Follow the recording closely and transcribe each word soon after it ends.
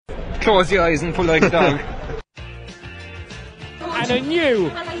close the eyes and pull like a dog. And a new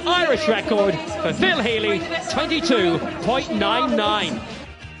Irish record for Phil Healy, 22.99.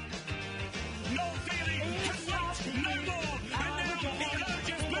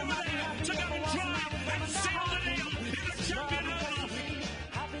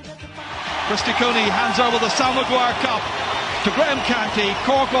 Christy Cooney hands over the Sam Maguire Cup to Graham Canty,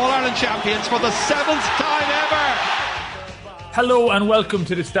 Cork All-Ireland champions for the 7th time ever. Hello and welcome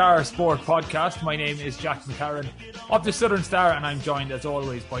to the Star Sport Podcast. My name is Jack McCarran of the Southern Star, and I'm joined as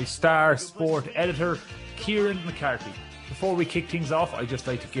always by Star Sport editor Kieran McCarthy. Before we kick things off, I'd just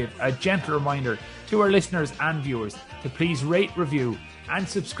like to give a gentle reminder to our listeners and viewers to please rate, review and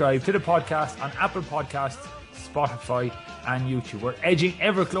subscribe to the podcast on Apple Podcasts, Spotify and YouTube. We're edging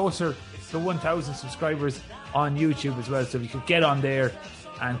ever closer to 1,000 subscribers on YouTube as well, so if you could get on there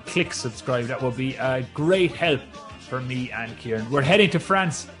and click subscribe, that will be a great help for me and Kieran. We're heading to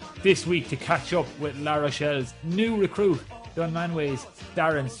France this week to catch up with La Rochelle's new recruit, Dunmanway's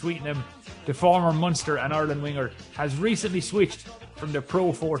Darren Sweetnam. The former Munster and Ireland winger has recently switched from the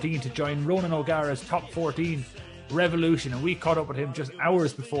Pro 14 to join Ronan O'Gara's Top 14 Revolution, and we caught up with him just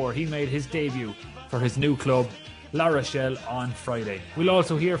hours before he made his debut for his new club, La Rochelle, on Friday. We'll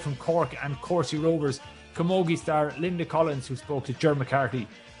also hear from Cork and Corsie Rovers camogie star Linda Collins, who spoke to Ger McCarthy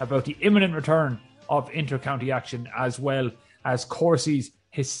about the imminent return of inter-county action, as well as Corsie's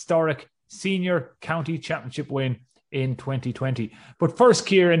historic senior county championship win in 2020. But first,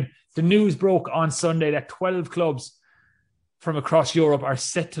 Kieran, the news broke on Sunday that 12 clubs from across Europe are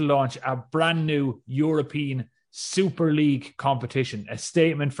set to launch a brand new European Super League competition. A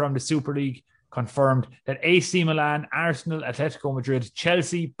statement from the Super League confirmed that AC Milan, Arsenal, Atletico Madrid,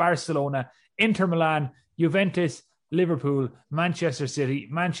 Chelsea, Barcelona, Inter Milan, Juventus, Liverpool, Manchester City,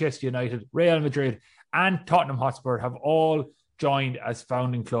 Manchester United, Real Madrid and Tottenham Hotspur have all joined as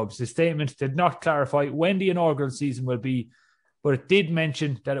founding clubs. The statement did not clarify when the inaugural season will be, but it did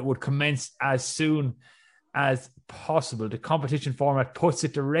mention that it would commence as soon as possible. The competition format puts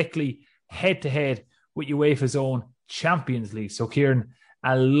it directly head-to-head with UEFA's own Champions League. So, Kieran,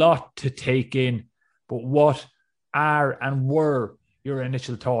 a lot to take in, but what are and were your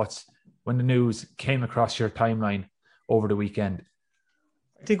initial thoughts when the news came across your timeline over the weekend?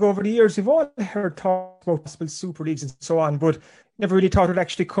 I think over the years we've all heard talk about possible Super Leagues and so on, but never really thought it would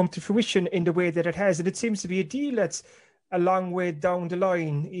actually come to fruition in the way that it has. And it seems to be a deal that's a long way down the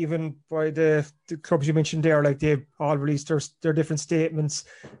line, even by the clubs you mentioned there. Like, they've all released their different statements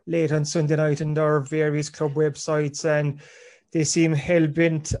late on Sunday night on their various club websites, and they seem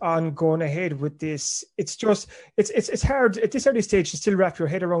hell-bent on going ahead with this. It's just, it's hard at this early stage to still wrap your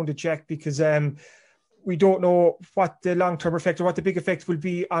head around it, Jack, because we don't know what the long-term effect or what the big effect will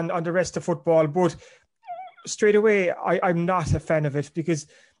be on the rest of football. But straight away, I'm not a fan of it, because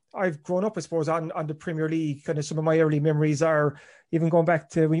I've grown up, I suppose, on the Premier League. Kind of some of my early memories are even going back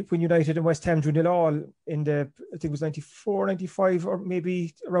to when United and West Ham drew 0-0 in I think it was 94, 95, or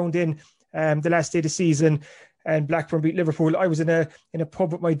maybe around then, the last day of the season, and Blackburn beat Liverpool. I was in a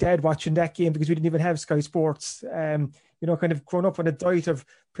pub with my dad watching that game because we didn't even have Sky Sports. Kind of grown up on a diet of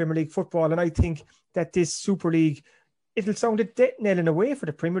Premier League football. And I think that this Super League, it'll sound a death knell in a way for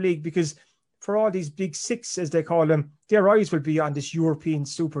the Premier League, because for all these big six, as they call them, their eyes will be on this European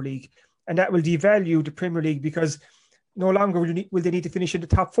Super League. And that will devalue the Premier League, because no longer will they need to finish in the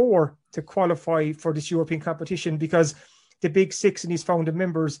top four to qualify for this European competition, because the big six and these founding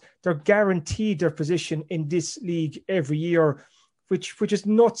members, they're guaranteed their position in this league every year, which is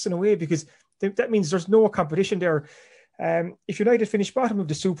nuts in a way, because that means there's no competition there. If United finish bottom of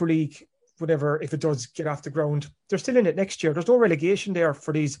the Super League, whatever, if it does get off the ground, they're still in it next year. There's no relegation there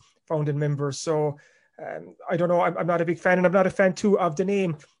for these founding members. So I don't know. I'm not a big fan, and I'm not a fan too of the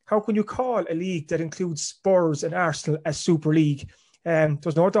name. How can you call a league that includes Spurs and Arsenal a Super League?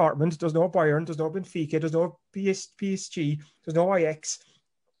 There's no Dortmund, there's no Bayern, there's no Benfica, there's no PSG, there's no Ajax.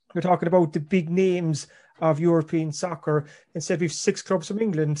 You're talking about the big names of European soccer. Instead, we've 6 clubs from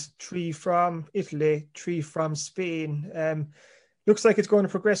England, 3 from Italy, 3 from Spain. Looks like it's going to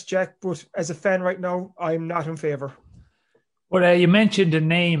progress, Jack, but as a fan right now, I'm not in favour. Well, you mentioned the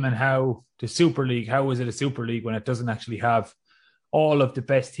name and how the Super League, how is it a Super League when it doesn't actually have all of the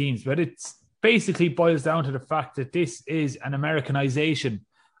best teams? But it's basically boils down to the fact that this is an Americanization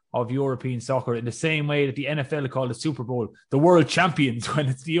of European soccer, in the same way that the NFL called the Super Bowl the World Champions, when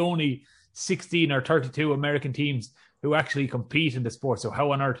it's the only 16 or 32 American teams who actually compete in the sport. So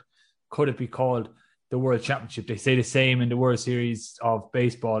how on earth could it be called the World Championship? They say the same in the World Series of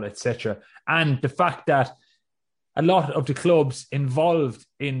baseball, etc. And the fact that a lot of the clubs involved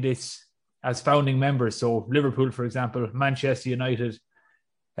in this as founding members, so Liverpool, for example, Manchester United,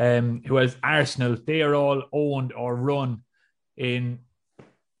 who has Arsenal. They are all owned or run in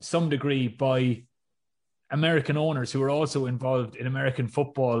some degree by American owners who are also involved in American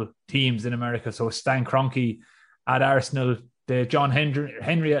football teams in America. So Stan Kroenke at Arsenal, the John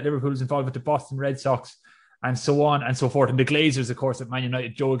Henry at Liverpool is involved with the Boston Red Sox, and so on and so forth. And the Glazers, of course, at Man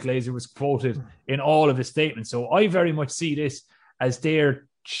United, Joel Glazer was quoted in all of his statements. So I very much see this as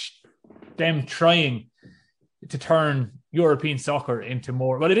them trying to turn European soccer into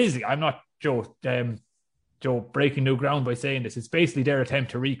more. Well, it is. I'm not Joe breaking new ground by saying this. It's basically their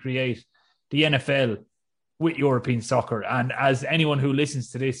attempt to recreate the NFL with European soccer. And as anyone who listens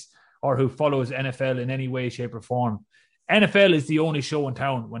to this or who follows NFL in any way, shape, or form, NFL is the only show in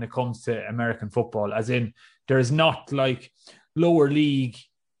town when it comes to American football. As in, there is not like lower league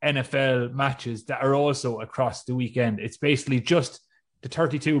NFL matches that are also across the weekend. It's basically just the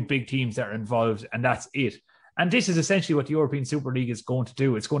 32 big teams that are involved, and that's it. And this is essentially what the European Super League is going to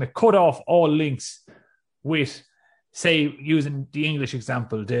do. It's going to cut off all links with, say, using the English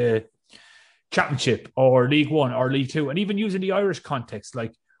example, the Championship or League One or League Two, and even using the Irish context,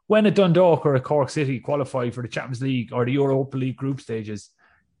 like when a Dundalk or a Cork City qualify for the Champions League or the Europa League group stages,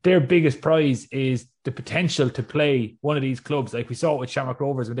 their biggest prize is the potential to play one of these clubs, like we saw with Shamrock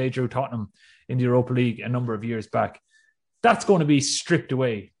Rovers when they drew Tottenham in the Europa League a number of years back. That's going to be stripped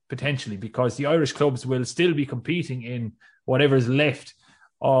away potentially, because the Irish clubs will still be competing in whatever's left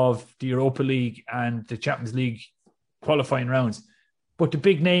of the Europa League and the Champions League qualifying rounds. But the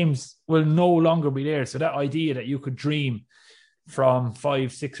big names will no longer be there. So that idea that you could dream from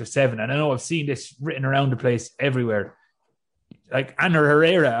 5, 6, or 7, and I know I've seen this written around the place everywhere. Like Ander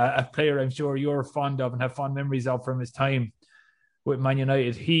Herrera, a player I'm sure you're fond of and have fond memories of from his time with Man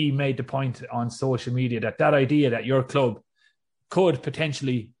United, he made the point on social media that idea that your club could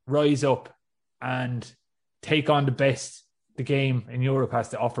potentially rise up and take on the best the game in Europe has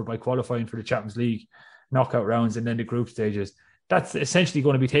to offer by qualifying for the Champions League knockout rounds and then the group stages. That's essentially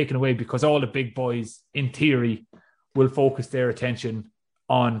going to be taken away because all the big boys, in theory, will focus their attention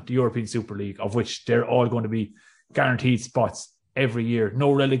on the European Super League, of which they're all going to be guaranteed spots every year.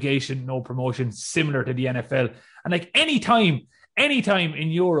 No relegation, no promotion, similar to the NFL. And like anytime in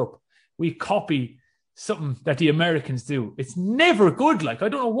Europe we copy something that the Americans do, it's never good. Like, I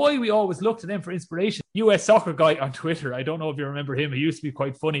don't know why we always look to them for inspiration. US soccer guy on Twitter, I don't know if you remember him. He used to be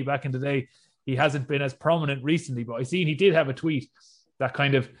quite funny back in the day. He hasn't been as prominent recently, but I seen he did have a tweet that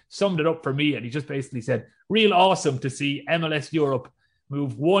kind of summed it up for me. And he just basically said, real awesome to see MLS Europe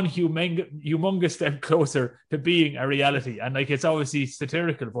move one humongous step closer to being a reality. And like, it's obviously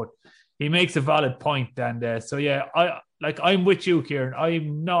satirical, but he makes a valid point. And so, yeah, I'm with you, Kieran.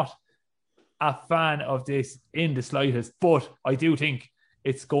 I'm not a fan of this in the slightest, but I do think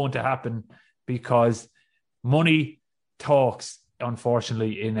it's going to happen because money talks,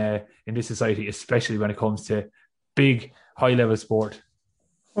 unfortunately, in this society, especially when it comes to big, high-level sport.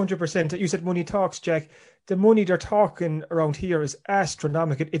 100%. You said money talks, Jack. The money they're talking around here is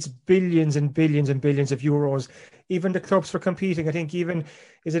astronomical. It's billions and billions and billions of euros. Even the clubs for competing, I think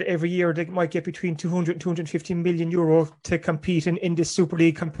every year they might get between 200 and 250 million euro to compete in this Super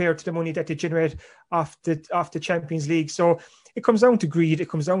League compared to the money that they generate off the Champions League. So it comes down to greed. It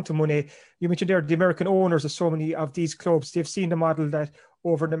comes down to money. You mentioned there the American owners of so many of these clubs. They've seen the model that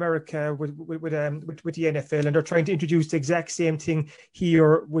over in America with the NFL, and they're trying to introduce the exact same thing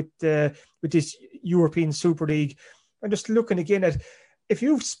here with this European Super League. I'm just looking again at, if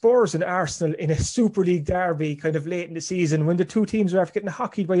you've Spurs and Arsenal in a Super League derby kind of late in the season when the two teams are after getting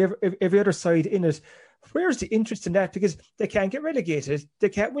hockeyed by every other side in it, where's the interest in that? Because they can't get relegated. They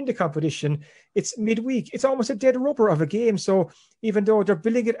can't win the competition. It's midweek. It's almost a dead rubber of a game. So even though they're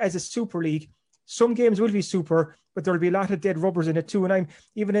billing it as a Super League, some games will be super, but there'll be a lot of dead rubbers in it too. And I'm,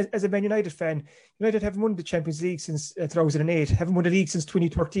 even as a Man United fan, United haven't won the Champions League since 2008, haven't won the league since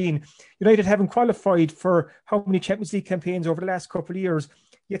 2013. United haven't qualified for how many Champions League campaigns over the last couple of years.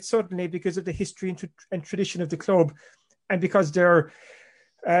 Yet suddenly, because of the history and tradition of the club, and because they're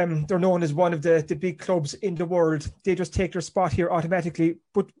known as one of the big clubs in the world, they just take their spot here automatically.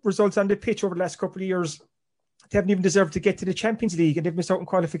 But results on the pitch over the last couple of years, they haven't even deserved to get to the Champions League, and they've missed out on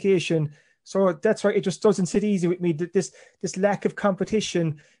qualification. So that's why it just doesn't sit easy with me, that this lack of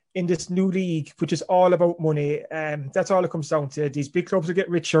competition in this new league, which is all about money. That's all it comes down to. These big clubs will get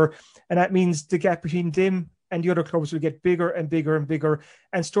richer, and that means the gap between them and the other clubs will get bigger and bigger and bigger.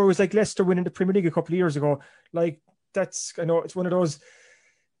 And stories like Leicester winning the Premier League a couple of years ago, like that's, I know it's one of those,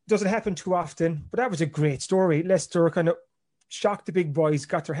 doesn't happen too often, but that was a great story. Leicester kind of shocked the big boys,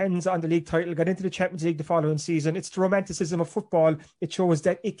 got their hands on the league title, got into the Champions League the following season. It's the romanticism of football. It shows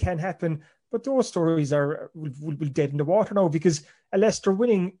that it can happen But those stories will be dead in the water now, because unless they're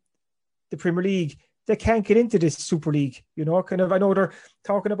winning the Premier League, they can't get into this Super League. I know they're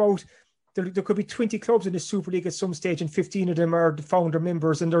talking about there could be 20 clubs in the Super League at some stage, and 15 of them are the founder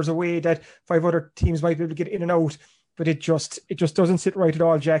members, and there's a way that 5 other teams might be able to get in and out. But it just doesn't sit right at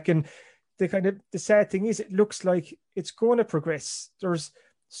all, Jack. And the sad thing is, it looks like it's going to progress.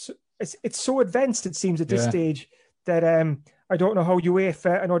 It's so advanced, it seems, at this stage, that I don't know how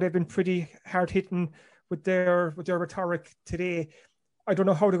UEFA, I know they've been pretty hard hitting with their rhetoric today. I don't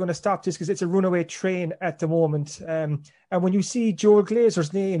know how they're going to stop this, because it's a runaway train at the moment. And when you see Joel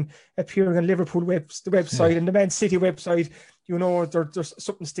Glazer's name appearing on Liverpool the website and the Man City website, there's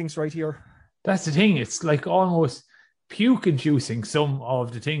something stinks right here. That's the thing. It's like almost puke-inducing, some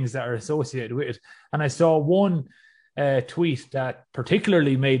of the things that are associated with it. And I saw one tweet that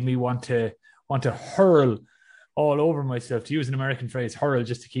particularly made me want to hurl all over myself, to use an American phrase, hurl,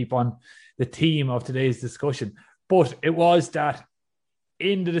 just to keep on the theme of today's discussion. But it was that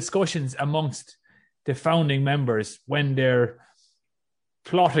in the discussions amongst the founding members, when they're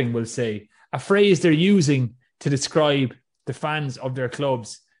plotting, we'll say, a phrase they're using to describe the fans of their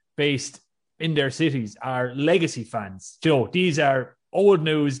clubs based in their cities are legacy fans. These are old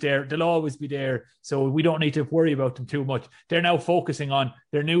news. They'll always be there, so we don't need to worry about them too much. They're now focusing on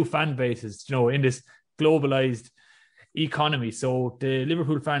their new fan bases, in this globalized economy. So the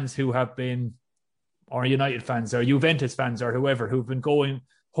Liverpool fans who have been, or United fans, or Juventus fans, or whoever, who've been going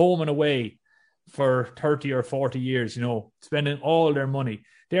home and away for 30 or 40 years, spending all their money,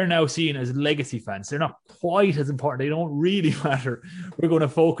 they're now seen as legacy fans. They're not quite as important. They don't really matter. We're going to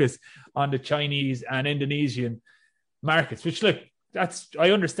focus on the Chinese and Indonesian markets, which, look, I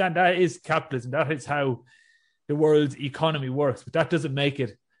understand that is capitalism. That is how the world's economy works, but that doesn't make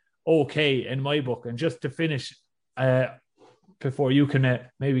it okay in my book. And just to finish, before you can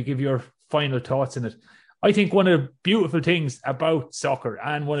maybe give your final thoughts on it, I think one of the beautiful things about soccer,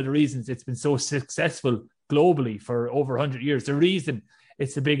 and one of the reasons it's been so successful globally for over 100 years, the reason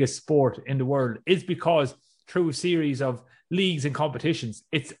it's the biggest sport in the world, is because through a series of leagues and competitions,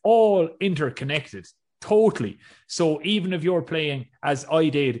 it's all interconnected totally. So even if you're playing, as I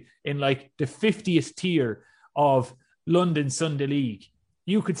did, in like the 50th tier of London Sunday League,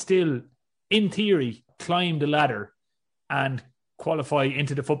 you could still, in theory, climb the ladder and qualify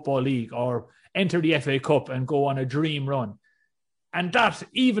into the Football League, or enter the FA Cup and go on a dream run. And that,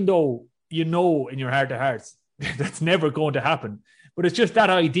 even though in your heart of hearts, that's never going to happen, but it's just that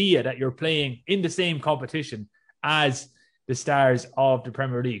idea that you're playing in the same competition as the stars of the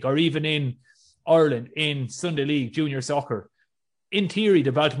Premier League, or even in Ireland, in Sunday League Junior Soccer. In theory,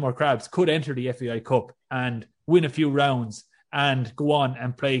 the Baltimore Crabs could enter the FAI Cup and win a few rounds and go on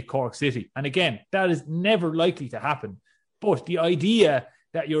and play Cork City. And again, that is never likely to happen. But the idea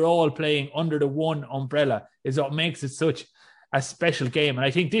that you're all playing under the one umbrella is what makes it such a special game. And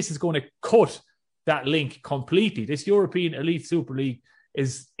I think this is going to cut that link completely. This European Elite Super League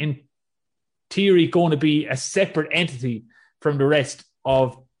is, in theory, going to be a separate entity from the rest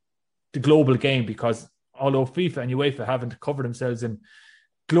of the global game, because although FIFA and UEFA haven't covered themselves in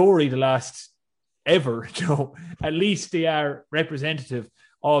glory the last ever, at least they are representative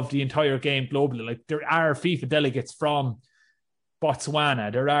of the entire game globally. Like, there are FIFA delegates from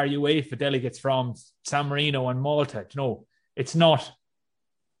Botswana, there are UEFA delegates from San Marino and Malta. It's not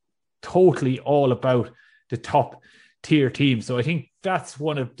totally all about the top tier teams. So I think that's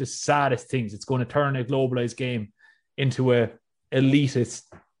one of the saddest things. It's going to turn a globalized game into a elitist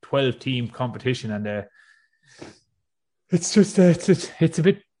 12-team competition, and it's just it's a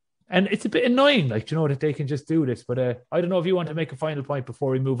bit annoying, that they can just do this. But I don't know if you want to make a final point before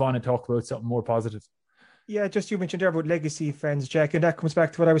we move on and talk about something more positive. Yeah, just you mentioned there about legacy fans, Jack, and that comes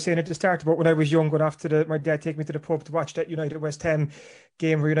back to what I was saying at the start about when I was young, going off to my dad take me to the pub to watch that United West Ham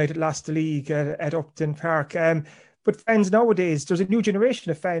game where United lost the league at Upton Park. But fans nowadays, there's a new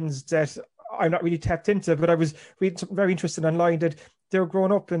generation of fans that I'm not really tapped into, but I was reading something very interesting online that they're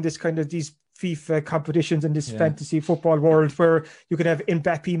growing up in this kind of these FIFA competitions and this fantasy football world where you can have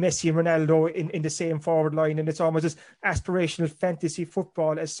Mbappe, Messi and Ronaldo in the same forward line, and it's almost this aspirational fantasy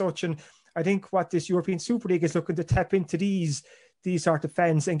football as such. And I think what this European Super League is looking to tap into these sort of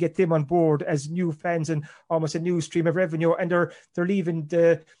fans and get them on board as new fans and almost a new stream of revenue. And they're leaving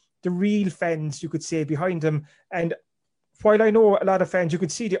the real fans, you could say, behind them. And while I know a lot of fans, you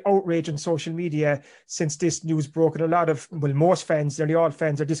could see the outrage on social media since this news broke, and a lot of, most fans, nearly all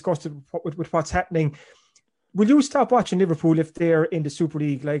fans, are disgusted with what's happening. Will you stop watching Liverpool if they're in the Super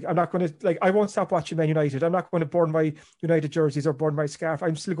League? I'm not going to, I won't stop watching Man United. I'm not going to burn my United jerseys or burn my scarf.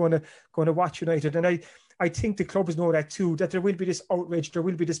 I'm still going to watch United. And I think the clubs know that too, that there will be this outrage, there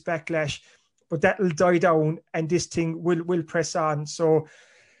will be this backlash. but that'll die down and this thing will press on. So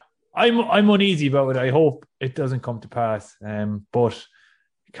I'm uneasy about it. I hope it doesn't come to pass. But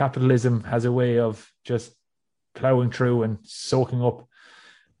capitalism has a way of just ploughing through and soaking up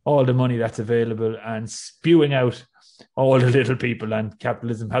all the money that's available and spewing out all the little people. And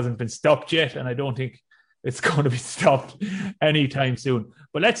capitalism hasn't been stopped yet, and I don't think it's going to be stopped anytime soon.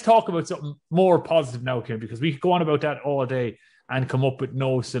 But let's talk about something more positive now, Kieran, because we could go on about that all day and come up with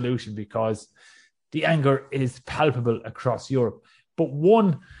no solution, because the anger is palpable across Europe. But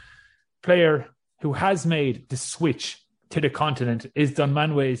one player who has made the switch to the continent is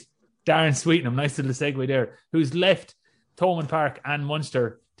Dunmanway's Darren Sweetnam. Nice little segue there. Who's left Thomond Park and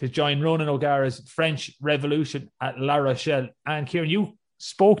Munster to join Ronan O'Gara's French Revolution at La Rochelle. And Kieran, you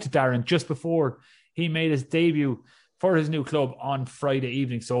spoke to Darren just before he made his debut for his new club on Friday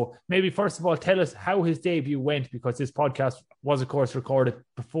evening. So maybe first of all, tell us how his debut went, because this podcast was, of course, recorded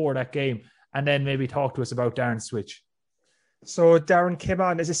before that game. And then maybe talk to us about Darren's switch. So Darren came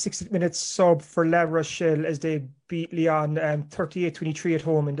on as a 60-minute sub for La Rochelle as they beat Lyon 38-23 at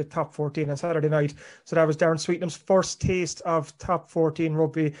home in the top 14 on Saturday night. So that was Darren Sweetnam's first taste of top 14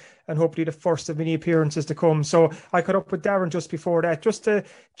 rugby, and hopefully the first of many appearances to come. So I caught up with Darren just before that, just to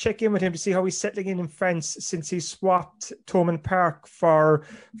check in with him to see how he's settling in France since he swapped Thomond Park for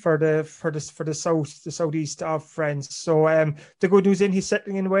the southeast of France. So the good news he's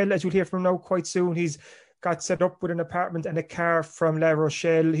settling in well, as you'll hear from him now quite soon. He's got set up with an apartment and a car from La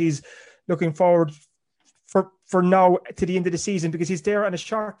Rochelle. He's looking forward for now to the end of the season, because he's there on a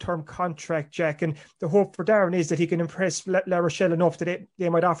short-term contract, Jack. And the hope for Darren is that he can impress La Rochelle enough that they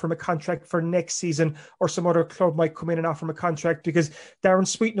might offer him a contract for next season, or some other club might come in and offer him a contract, because Darren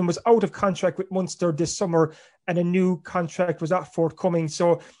Sweetnam was out of contract with Munster this summer and a new contract was not forthcoming.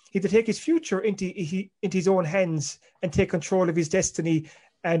 So he had to take his future into his own hands and take control of his destiny.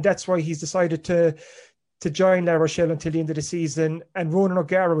 And that's why he's decided to join La Rochelle until the end of the season. And Ronan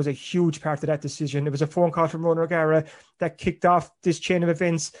O'Gara was a huge part of that decision. It was a phone call from Ronan O'Gara that kicked off this chain of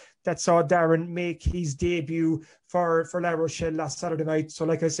events that saw Darren make his debut for La Rochelle last Saturday night. So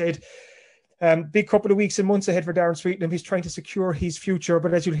like I said, big couple of weeks and months ahead for Darren Sweetnam. He's trying to secure his future,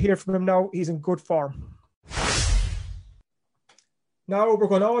 but as you'll hear from him now, he's in good form. Now we're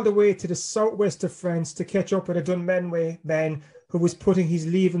going all the way to the southwest of France to catch up with a Dunmanway man who was putting his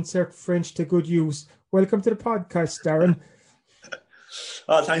Leaving Cert French to good use. Welcome to the podcast, Darren.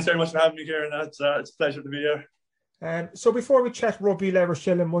 Thanks very much for having me here, and it's a pleasure to be here. So before we chat rugby, La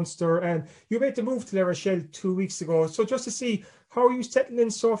Rochelle and Munster, you made the move to La Rochelle 2 weeks ago. So just to see, how are you settling in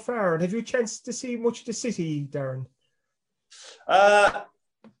so far? And have you a chance to see much of the city, Darren?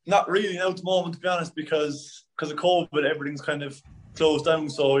 Not really now at the moment, to be honest, because of COVID, everything's kind of closed down.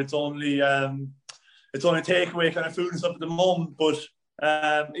 So it's only takeaway kind of food and stuff at the moment. But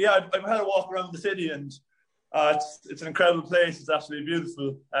I've had a walk around the city, and it's an incredible place. It's absolutely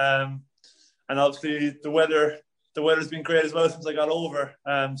beautiful, and obviously the weather's been great as well since I got over.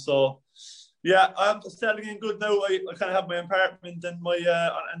 I'm settling in good now. I kind of have my apartment, and my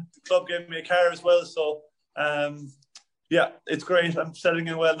and the club gave me a car as well. So it's great. I'm settling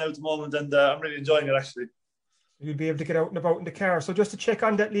in well now at the moment, and I'm really enjoying it actually. You'll be able to get out and about in the car. So just to check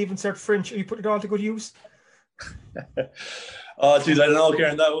on that Leaving Cert French, you put it all to good use? Oh, geez, I don't know,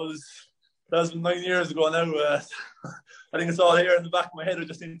 Kieran. That was 9 years ago now. I think it's all here in the back of my head. I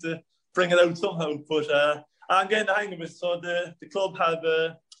just need to bring it out somehow. But I'm getting the hang of it. So the club have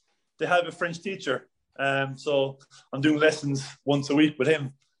a French teacher. So I'm doing lessons once a week with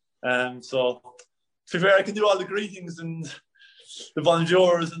him. So to be fair, I can do all the greetings and the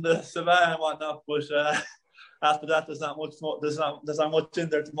bonjours and the ça va and whatnot. But after that, there's not much in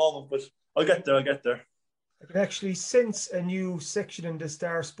there at the moment. But I'll get there. I can actually sense a new section in the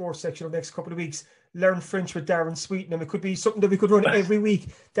Star Sports section over the next couple of weeks. Learn French with Darren Sweetnam. It could be something that we could run every week.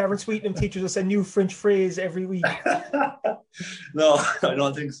 Darren Sweetnam teaches us a new French phrase every week. No, I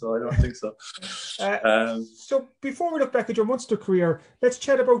don't think so. So before we look back at your Munster career, let's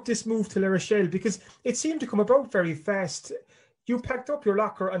chat about this move to La Rochelle, because it seemed to come about very fast. You packed up your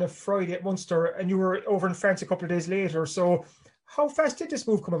locker on a Friday at Munster and you were over in France a couple of days later. So how fast did this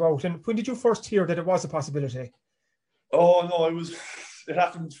move come about, and when did you first hear that it was a possibility? Oh no, it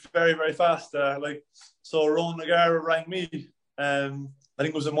happened very, very fast. So Ronan O'Gara rang me. I think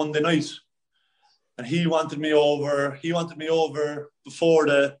it was a Monday night, and he wanted me over. Before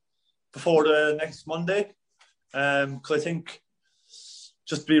the next Monday, because I think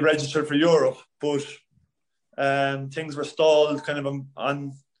just to be registered for Europe, but things were stalled kind of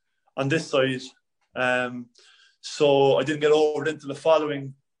on this side. So I didn't get over it until the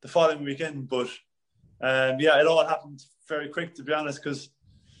following weekend. But it all happened very quick, to be honest, because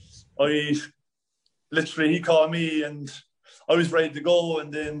I literally he called me and I was ready to go,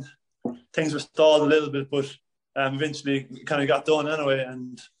 and then things were stalled a little bit, but eventually it kind of got done anyway,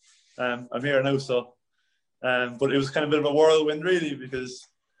 and I'm here now. So, but it was kind of a bit of a whirlwind really, because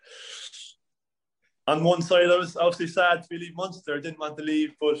on one side I was obviously sad to leave Munster, I didn't want to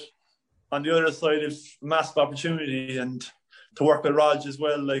leave, but on the other side it's a massive opportunity, and to work with Raj as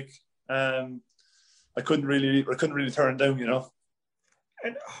well, like I couldn't really turn it down, you know.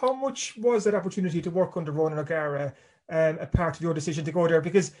 And how much was that opportunity to work under Ronan O'Gara a part of your decision to go there?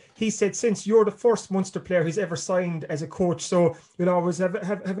 Because he said since you're the first Munster player he's ever signed as a coach, so you'll always have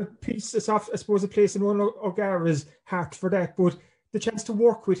a piece of, I suppose, a place in Ronan O'Gara's heart for that. But the chance to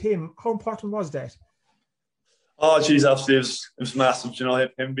work with him, how important was that? Oh, geez, absolutely, it was massive. You know,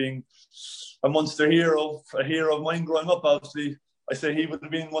 him being a Munster hero, a hero of mine growing up. Obviously, I say he would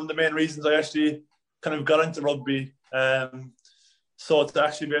have been one of the main reasons I actually kind of got into rugby. So to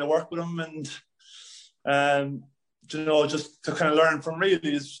actually be able to work with him and you know, just to kind of learn from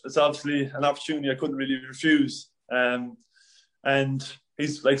really is obviously an opportunity I couldn't really refuse. And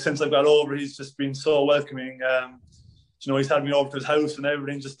he's like, since I've got over, he's just been so welcoming. You know, he's had me over to his house and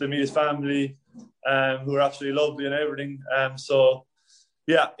everything, just to meet his family, who are absolutely lovely and everything. So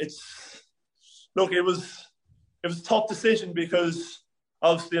yeah, it was a tough decision, because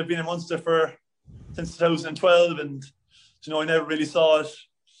obviously I've been in Munster since 2012, and you know, I never really saw it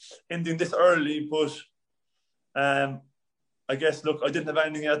ending this early, but I guess, look, I didn't have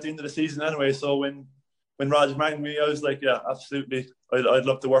anything at the end of the season anyway, so when Raj rang me, I was like, yeah, absolutely, I'd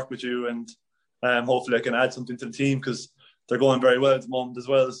love to work with you, and hopefully I can add something to the team, because they're going very well at the moment as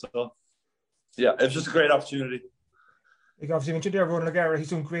well. So yeah, it was just a great opportunity. Like obviously, mentioned there, Ronan O'Gara, he's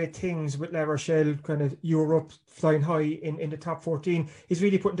done great things with La Rochelle, kind of Europe, flying high in the top 14. He's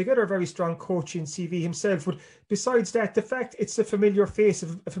really putting together a very strong coaching CV himself. But besides that, the fact it's a familiar face,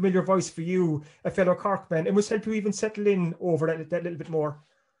 a familiar voice for you, a fellow Corkman, it must help you even settle in over that little bit more.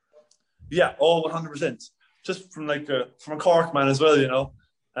 Yeah, 100%. Just from a Corkman as well, you know.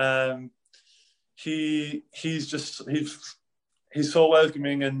 He's so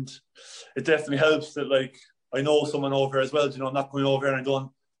welcoming, and it definitely helps that, like, I know someone over here as well. You know, I'm not going over here and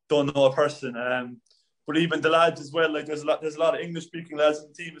don't know a person. But even the lads as well. Like, there's a lot of English speaking lads in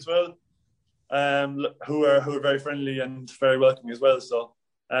the team as well, who are very friendly and very welcoming as well. So,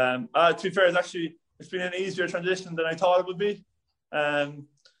 to be fair, it's been an easier transition than I thought it would be. But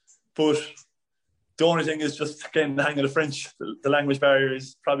the only thing is just getting the hang of the French. The language barrier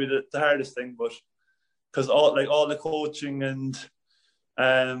is probably the hardest thing. But because all the coaching and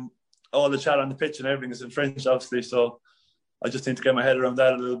all the chat on the pitch and everything is in French, obviously. So I just need to get my head around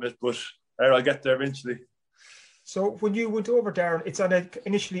that a little bit, but I'll get there eventually. So when you went over, Darren,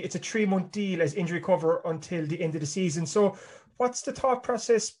 initially it's a 3-month deal as injury cover until the end of the season. So what's the thought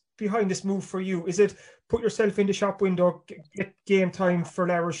process behind this move for you? Is it put yourself in the shop window, get game time for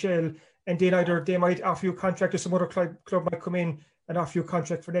La Rochelle, and then either they might offer you a contract or some other club might come in and offer you a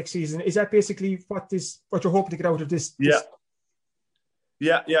contract for next season? Is that basically what you're hoping to get out of this?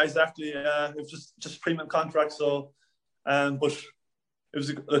 Yeah, exactly. It was just premium contract. So, but it's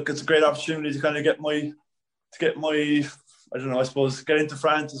a great opportunity to kind of get my, I don't know, I suppose, get into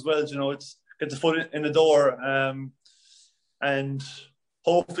France as well. You know, it's get the foot in the door. And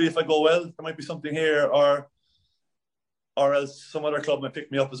hopefully, if I go well, there might be something here, or else some other club might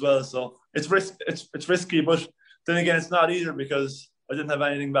pick me up as well. So it's risky, but then again, it's not either, because I didn't have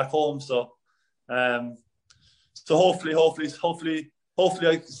anything back home. So, hopefully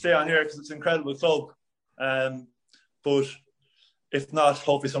I can stay on here, because it's an incredible club. But if not,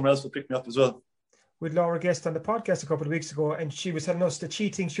 hopefully someone else will pick me up as well. We had Laura Guest on the podcast a couple of weeks ago, and she was telling us that she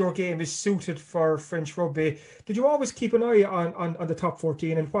thinks your game is suited for French rugby. Did you always keep an eye on the top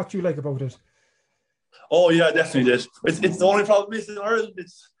 14, and what do you like about it? Oh yeah, I definitely did. It's the only problem is in Ireland,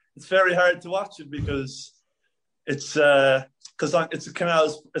 it's very hard to watch it, because it's a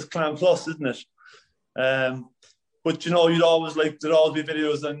Canal Plus, isn't it? But you know, there'd always be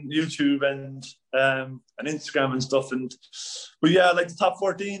videos on YouTube and Instagram and stuff. But yeah, like the top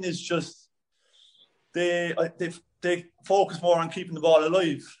 14 is just they focus more on keeping the ball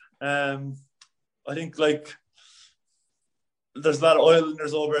alive. I think like there's a lot of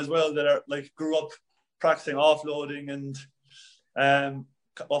Islanders over as well that are like grew up practicing offloading and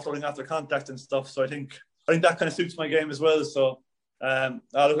offloading after contact and stuff. So I think that kind of suits my game as well. So I'm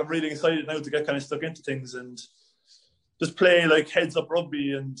really excited now to get kind of stuck into things and just play like heads up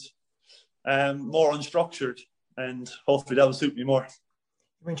rugby and more unstructured, and hopefully that will suit me more.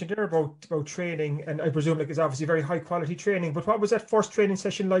 You mentioned there about training, and I presume like it's obviously very high quality training, but what was that first training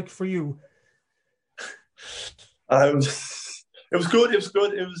session like for you? It was good.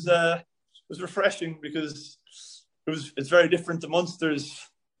 It was was refreshing because it's very different to Munster's.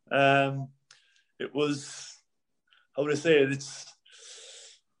 It was, how would I say it?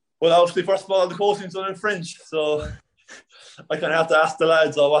 Obviously, first of all, the coaching's done in French, so I kind of have to ask the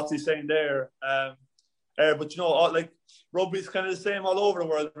lads, what's he saying there? But like rugby's kind of the same all over the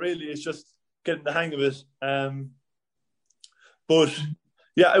world. Really, it's just getting the hang of it. But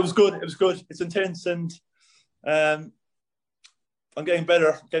yeah, it was good. It was good. It's intense, and I'm getting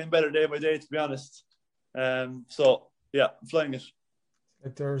better day by day, to be honest. So yeah, I'm flying it.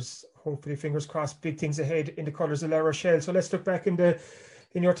 There's hopefully, fingers crossed, big things ahead in the colours of La Rochelle. So let's look back in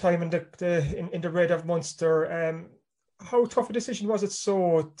your time in the red of Munster. How tough a decision was it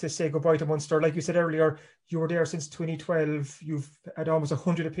to say goodbye to Munster? Like you said earlier, you were there since 2012. You've had almost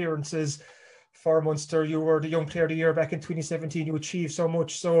 100 appearances for Munster. You were the Young Player of the Year back in 2017. You achieved so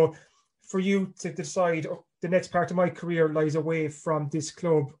much. So for you to decide, the next part of my career lies away from this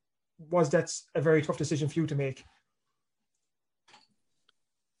club, was that a very tough decision for you to make?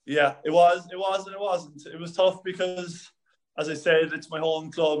 Yeah, it was and it wasn't. It was tough because, as I said, it's my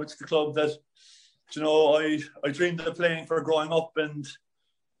home club. It's the club that, I dreamed of playing for growing up, and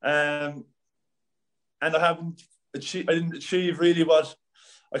I didn't achieve really what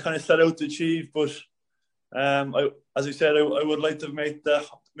I kind of set out to achieve. But as I said, I would like to have made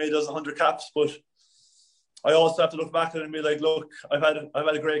those 100 caps. But I also have to look back at it and be like, look, I've had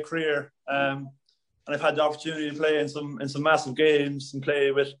a great career. And I've had the opportunity to play in some massive games and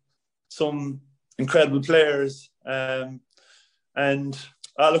play with some incredible players. I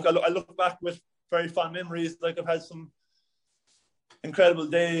look back with very fond memories. Like, I've had some incredible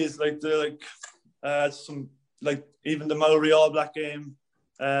days, even the Maori All Black game,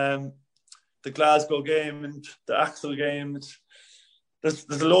 the Glasgow game, and the Axel game. There's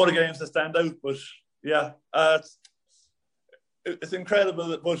a load of games that stand out, but yeah, it's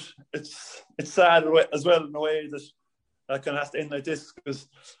incredible, but it's sad as well in a way that I kind of have to end like this, because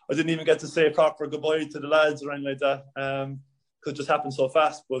I didn't even get to say a proper goodbye to the lads or anything like that, because it just happened so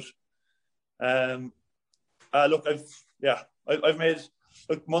fast. But I've made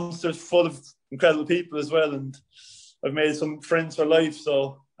Munster's full of incredible people as well, and I've made some friends for life.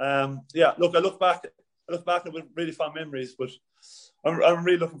 So I look back with really fond memories, but I'm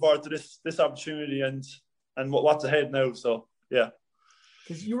really looking forward to this opportunity and what's ahead now. So. Yeah.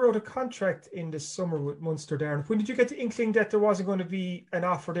 Because you wrote a contract in the summer with Munster, Darren. When did you get the inkling that there wasn't going to be an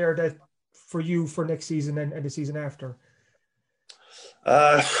offer there that for you for next season and the season after?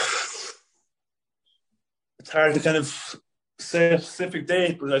 It's hard to kind of say a specific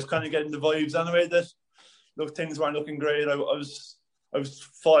date, but I was kind of getting the vibes anyway that, look, things weren't looking great. I was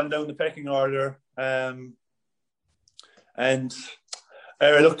falling down the pecking order. Look,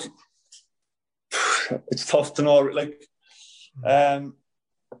 it's tough to know, like, you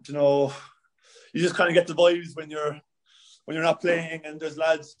just kind of get the vibes when you're not playing and there's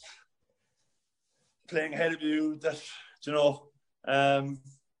lads playing ahead of you that,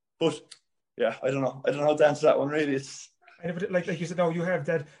 but yeah, I don't know how to answer that one really. It's like you said, now you have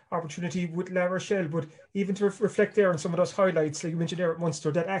that opportunity with La Rochelle, but even to reflect there on some of those highlights, like you mentioned there at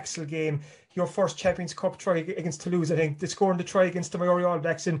Munster, that Axel game, your first Champions Cup try against Toulouse, I think, the scoring the try against the Maori All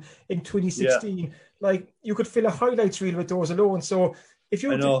Blacks in 2016. Yeah. Like, you could fill a highlights reel with those alone. So if you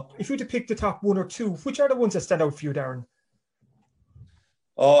were to pick the top one or two, which are the ones that stand out for you, Darren?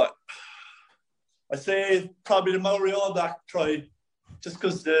 I'd say probably the Maori All Black try, just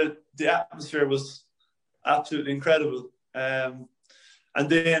because the atmosphere was absolutely incredible. And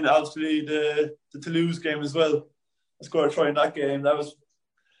then obviously the Toulouse game as well. I scored a try in that game.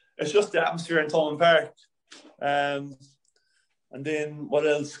 It's just the atmosphere in Thomond Park. And then what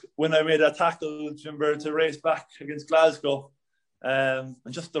else? When I made that tackle, remember, to race back against Glasgow, and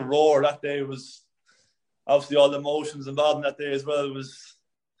just the roar that day was obviously all the emotions involved in that day as well was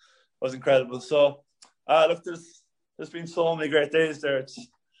incredible. So look, there's been so many great days there. It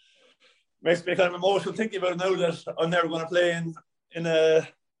makes me kind of emotional thinking about it now that I'm never going to play in a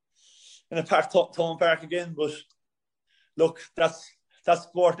packed Thomond Park again. But look, that's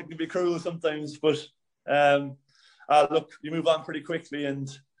sport. It can be cruel sometimes, but look, you move on pretty quickly, and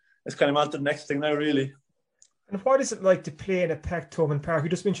it's kind of on to the next thing now, really. And what is it like to play in a packed Thomond Park? You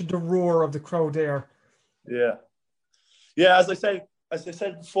just mentioned the roar of the crowd there. Yeah. As I said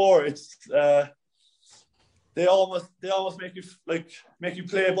before, it's they almost make you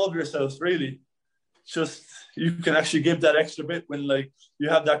play above yourself. Really, just you can actually give that extra bit when you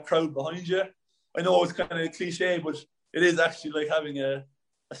have that crowd behind you. I know it's kind of a cliche, but it is actually like having a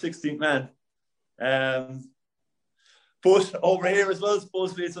 16th man. But over here as well,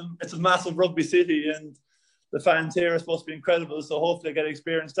 supposedly it's a massive rugby city, and the fans here are supposed to be incredible. So hopefully I get to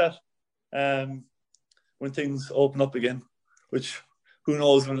experience that. when things open up again, which who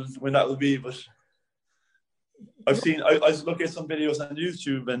knows when that will be. But I was looking at some videos on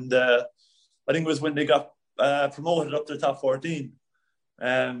YouTube, and I think it was when they got promoted up to the top 14.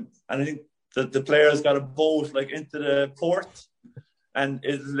 And I think that the players got a boat like into the port, and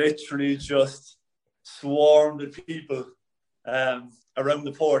it literally just swarmed with people around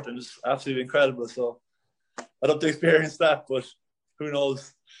the port, and it's absolutely incredible. So I'd love to experience that, but who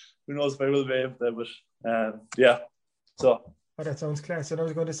knows? Who knows if I will be able to? But yeah, so. Oh, that sounds class. And I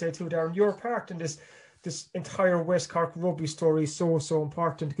was going to say too, Darren, your part in this entire West Cork rugby story is so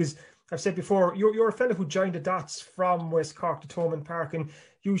important, because I've said before, you're a fella who joined the dots from West Cork to Thomond Park, and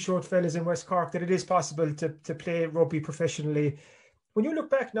you showed fellas in West Cork that it is possible to play rugby professionally. When you look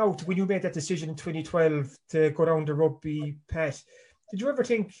back now to when you made that decision in 2012 to go down the rugby path, did you ever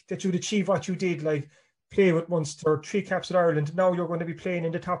think that you'd achieve what you did, like play with Munster, 3 caps with Ireland? Now you're going to be playing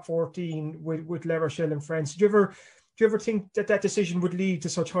in the top 14 with La Rochelle in France. Did you ever think that decision would lead to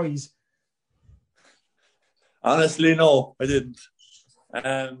such highs? Honestly, no, I didn't.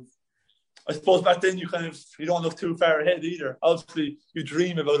 I suppose back then you don't look too far ahead either. Obviously, you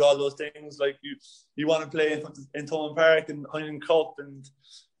dream about all those things, like you want to play in Thomond Park and Heineken Cup, and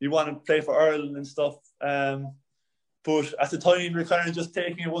you want to play for Ireland and stuff. But at the time, you're kind of just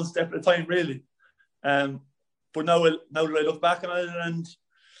taking it one step at a time, really. But now that I look back on it, and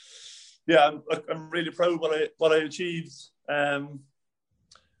yeah, I'm really proud of what I achieved.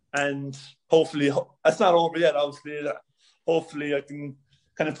 And hopefully, it's not over yet. Obviously, hopefully I can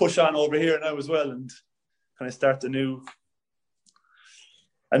kind of push on over here now as well, and kind of start a new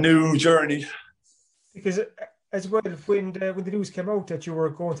journey. Because as well, when the news came out that you were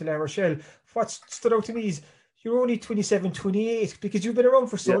going to La Rochelle, what stood out to me is you're only 27, 28, because you've been around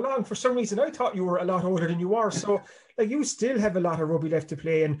for so long. For some reason, I thought you were a lot older than you are. So, like, you still have a lot of rugby left to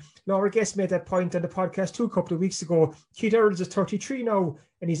play. And Laura Guest made that point on the podcast too a couple of weeks ago. Keith Earls is 33 now,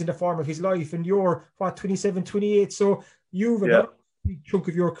 and he's in the form of his life. And you're, 27, 28. So you've another big chunk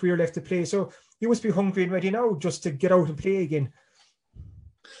of your career left to play. So you must be hungry and ready now just to get out and play again.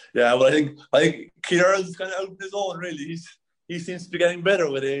 Yeah, well, I think Keith Earls is kind of out on his own, really. He seems to be getting better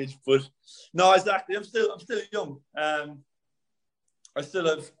with age, but no, exactly. I'm still young. I still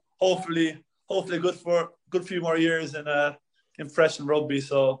have hopefully a good few more years in professional rugby.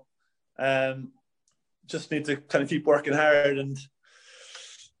 So, just need to kind of keep working hard and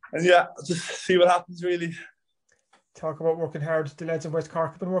yeah, just see what happens, really. Talk about working hard. The lads in West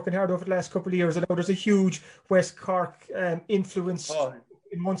Cork have been working hard over the last couple of years. I know there's a huge West Cork influence.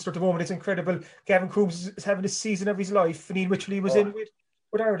 In Munster at the moment. It's incredible. Gavin Coombs is having the season of his life. Fineen Wycherley was in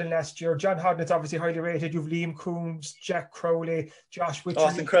with Ireland last year. John Hodnett's obviously highly rated. You've Liam Coombs, Jack Crowley, Josh Wycherley.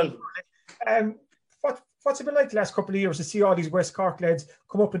 It's incredible. What's it been like the last couple of years to see all these West Cork lads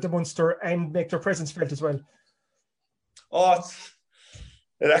come up into Munster and make their presence felt as well?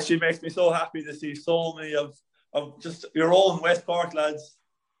 It actually makes me so happy to see so many of just your own West Cork lads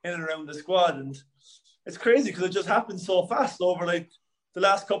in and around the squad. And it's crazy because it just happens so fast over like the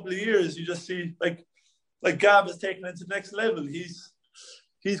last couple of years. You just see like Gav has taken it to the next level. He's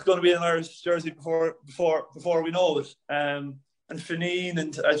going to be in an Irish jersey before we know it. And Fineen,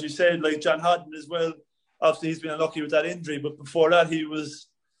 and as you said, like John Hodden as well. Obviously, he's been unlucky with that injury, but before that, he was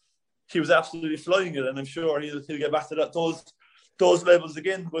absolutely flying it, and I'm sure he'll get back to those levels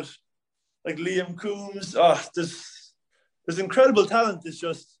again. But like Liam Coombs, there's incredible talent. It's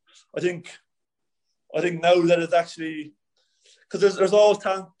just I think now that it's actually, because there's always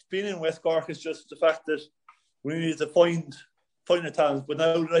talent being in West Cork. It's just the fact that we need to find the talent. But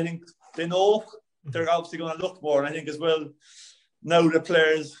now that I think they know, they're obviously going to look more. And I think as well, now the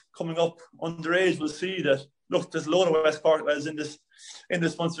players coming up underage will see that, look, there's a load of West Cork lads in this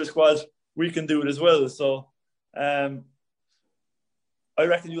Munster squad. We can do it as well. So I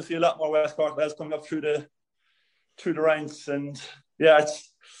reckon you'll see a lot more West Cork lads coming up through the ranks. And yeah,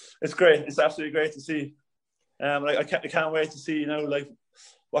 it's great. It's absolutely great to see. I can't wait to see, like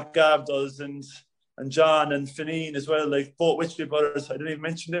what Gav does and John and Fineen as well, like both Wycherley brothers. I didn't even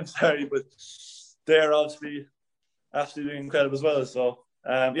mention them, sorry, but they're obviously absolutely incredible as well. So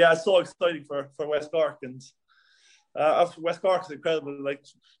it's so exciting for West Cork, and West Cork is incredible. Like,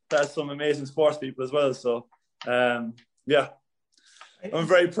 there's some amazing sports people as well. So I'm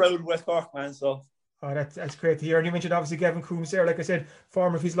very proud of West Cork, man. So. Oh, that's great to hear. And you mentioned obviously Gavin Coombs there, like I said,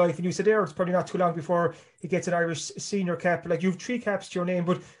 form of his life. And you said there it's probably not too long before he gets an Irish senior cap. Like, you've 3 caps to your name,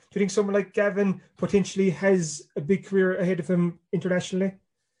 but do you think someone like Gavin potentially has a big career ahead of him internationally?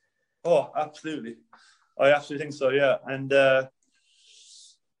 Oh, absolutely. I absolutely think so, yeah. And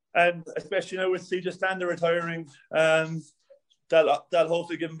especially now with CJ Stander retiring, that'll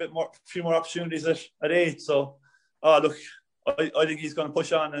hopefully give him a few more opportunities at 8. So, look, I think he's going to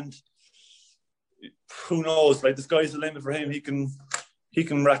push on, and who knows? Like, the sky's the limit for him. He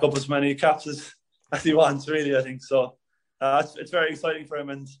can rack up as many caps as he wants, really. I think so. It's very exciting for him,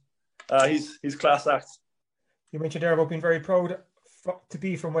 and he's class act. You mentioned there about being very proud to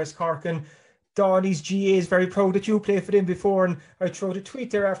be from West Cork, and Donny's GA is very proud that you played for them before. And I threw a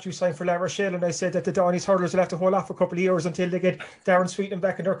tweet there after you signed for La Rochelle, and I said that the Donny's hurlers will have to hold off a couple of years until they get Darren Sweetnam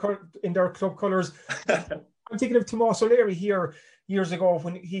back in their club colours. I'm thinking of Tomás O'Leary here years ago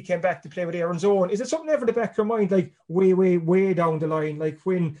when he came back to play with Aaron's Own. Is it something ever in the back of your mind, like way down the line, like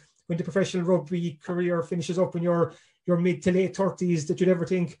when the professional rugby career finishes up in your mid to late 30s, that you'd ever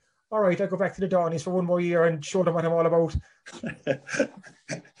think, all right, I'll go back to the Donnies for one more year and show them what I'm all about?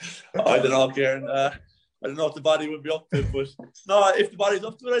 I don't know, Kieran. I don't know if the body would be up to it, but no, if the body's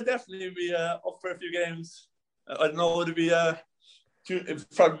up to it, I'd definitely be up for a few games. I don't know, it'd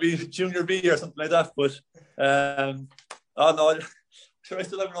probably be junior B or something like that, but no, sure, I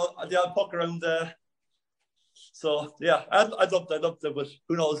still have the odd puck around. So yeah, I'd love to, but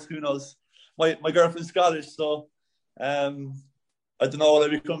who knows? My girlfriend's Scottish, so I don't know, will I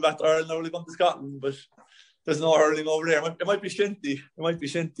be coming back to Ireland or will I come to Scotland, but there's no hurling over there. It might be Shinty.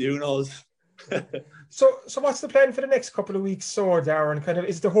 Who knows? So what's the plan for the next couple of weeks, Darren? Kind of,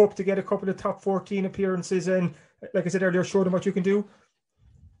 is the hope to get a couple of top 14 appearances and, like I said earlier, show them what you can do?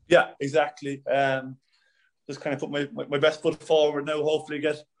 Yeah, exactly. Just kind of put my best foot forward now, hopefully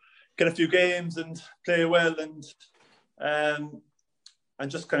get a few games and play well, and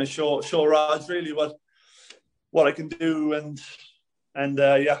just kind of show Raj really what I can do, and kind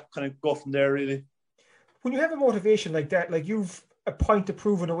of go from there, really. When you have a motivation like that, like you've a point to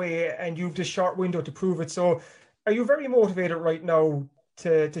prove in a way, and you've this short window to prove it. So are you very motivated right now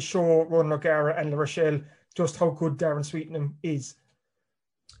to show Ronan O'Gara and La Rochelle just how good Darren Sweetnam is?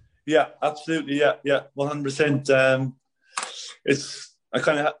 Yeah, absolutely. Yeah, 100%. I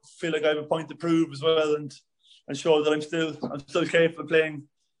kind of feel like I have a point to prove as well, and show that I'm still capable of playing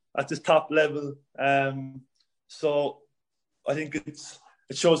at this top level. So I think it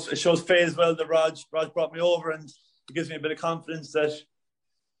shows faith as well that Raj brought me over, and it gives me a bit of confidence that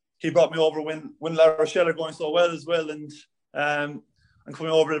he brought me over when La Rochelle are going so well as well, and I'm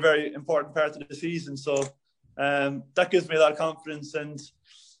coming over at a very important part of the season. So that gives me a lot of confidence, and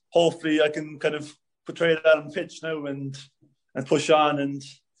hopefully I can kind of portray that on the pitch now and push on and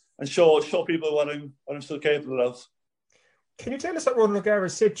show people what I'm still capable of. Can you tell us what Ronan O'Gara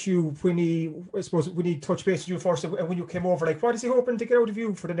said to you when he touched base with you first and when you came over? Like, what is he hoping to get out of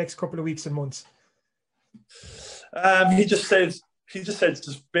you for the next couple of weeks and months? He just said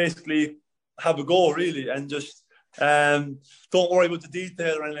just basically have a go, really, and just don't worry about the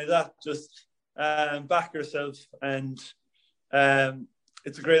detail or anything like that. Just back yourself, and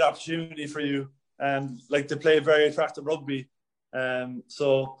it's a great opportunity for you, like to play very attractive rugby.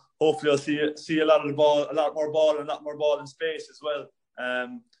 So hopefully I'll see a lot more ball, and a lot more ball in space as well,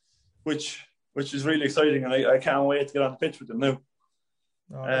 which is really exciting, and I can't wait to get on the pitch with them now.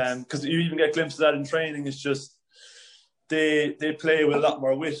 Because you even get glimpses of that in training. It's just they play with a lot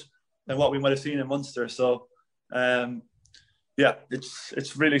more wit than what we might have seen in Munster. So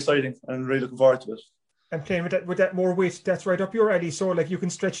it's really exciting, and I'm really looking forward to it. And playing with that more weight, that's right up your alley. So like you can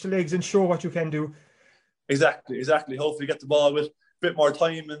stretch the legs and show what you can do. Exactly. Hopefully get the ball with a bit more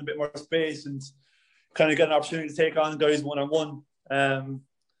time and a bit more space, and kind of get an opportunity to take on guys one-on-one. And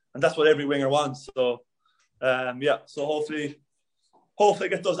that's what every winger wants. So so hopefully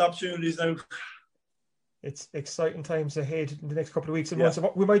get those opportunities now. It's exciting times ahead in the next couple of weeks and months.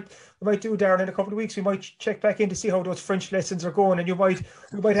 We might do, Darren, in a couple of weeks. We might check back in to see how those French lessons are going, and we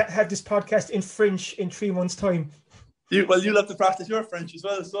might have this podcast in French in 3 months' time. You'll have to practice your French as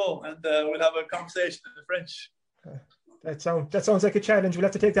well, and we'll have a conversation in French. That sounds like a challenge. We'll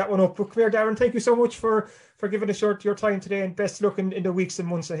have to take that one up. But come here, Darren. Thank you so much for giving us your time today, and best luck in the weeks and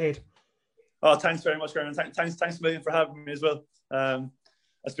months ahead. Oh, thanks very much, Darren. Thanks a million for having me as well.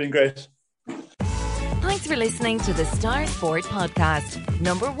 It's been great. Thanks for listening to the Star Sport Podcast,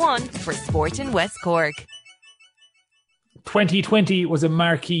 #1 for sport in West Cork. 2020 was a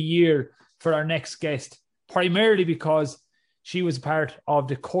marquee year for our next guest, primarily because she was part of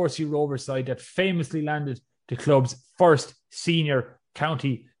the Corsie Rovers side that famously landed the club's first senior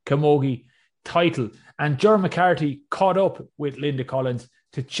county camogie title. And Ger McCarthy caught up with Linda Collins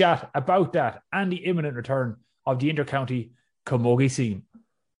to chat about that and the imminent return of the inter-county camogie scene.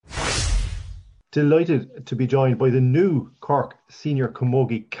 Delighted to be joined by the new Cork senior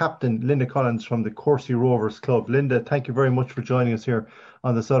camogie captain, Linda Collins from the Corsie Rovers Club. Linda, thank you very much for joining us here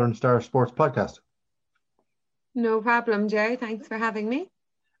on the Southern Star Sports Podcast. No problem, Jerry. Thanks for having me.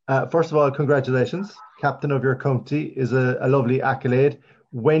 First of all, congratulations. Captain of your county is a lovely accolade.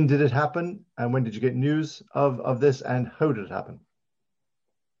 When did it happen, and when did you get news of this, and how did it happen?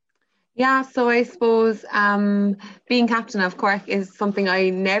 Yeah, so I suppose being captain of Cork is something I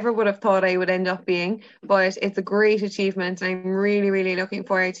never would have thought I would end up being, but it's a great achievement. I'm really, really looking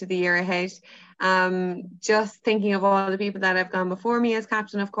forward to the year ahead. Just thinking of all the people that have gone before me as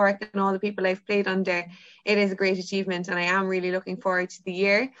captain of Cork and all the people I've played under, it is a great achievement, and I am really looking forward to the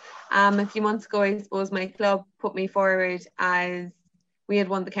year. A few months ago, I suppose my club put me forward as we had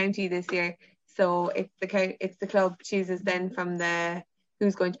won the county this year, so it's the club chooses then from the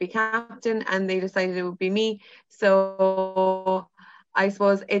who's going to be captain, and they decided it would be me. So I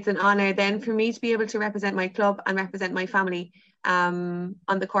suppose it's an honour then for me to be able to represent my club and represent my family on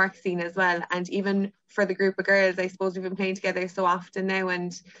the Cork scene as well. And even for the group of girls, I suppose we've been playing together so often now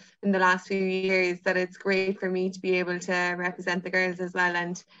and in the last few years that it's great for me to be able to represent the girls as well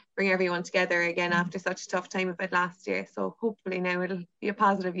and bring everyone together again after such a tough time of it last year. So hopefully now it'll be a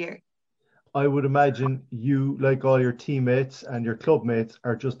positive year. I would imagine you, like all your teammates and your club mates,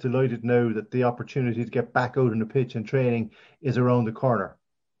 are just delighted now that the opportunity to get back out on the pitch and training is around the corner.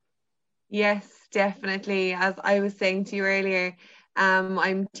 Yes, definitely. As I was saying to you earlier,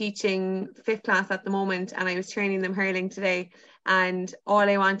 I'm teaching 5th class at the moment, and I was training them hurling today. And all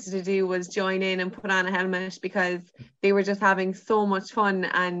I wanted to do was join in and put on a helmet because they were just having so much fun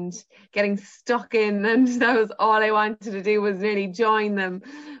and getting stuck in. And that was all I wanted to do, was nearly join them.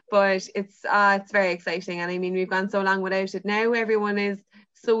 But it's very exciting. And I mean, we've gone so long without it. Now everyone is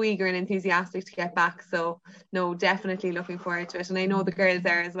so eager and enthusiastic to get back. So no, definitely looking forward to it. And I know the girls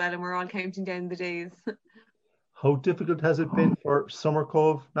are as well, and we're all counting down the days. How difficult has it been for Summer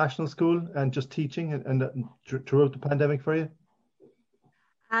Cove National School and just teaching and throughout the pandemic for you?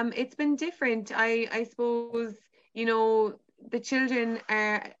 It's been different. I suppose, you know, the children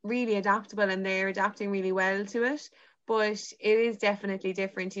are really adaptable and they're adapting really well to it. But it is definitely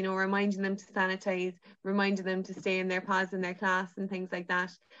different, you know, reminding them to sanitize, reminding them to stay in their pods in their class and things like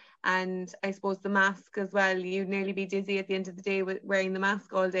that. And I suppose the mask as well, you'd nearly be dizzy at the end of the day with wearing the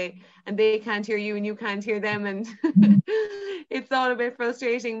mask all day, and they can't hear you and you can't hear them, and it's all a bit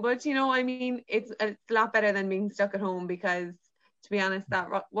frustrating. But, you know, I mean, it's a lot better than being stuck at home, because to be honest, that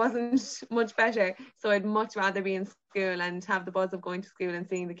wasn't much better. So I'd much rather be in school and have the buzz of going to school and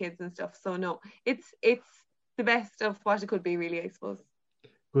seeing the kids and stuff. So no, it's the best of what it could be, really, I suppose.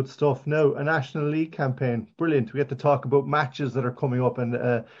 Good stuff. Now, a National League campaign. Brilliant. We get to talk about matches that are coming up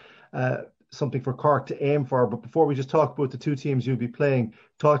and something for Cork to aim for. But before we just talk about the two teams you'll be playing,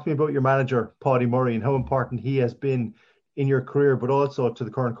 talk to me about your manager, Paddy Murray, and how important he has been in your career, but also to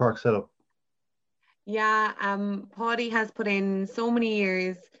the current Cork setup. Yeah, Paddy has put in so many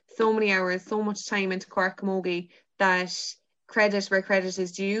years, so many hours, so much time into Cork camogie that credit where credit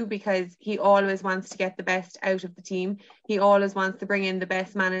is due, because he always wants to get the best out of the team. He always wants to bring in the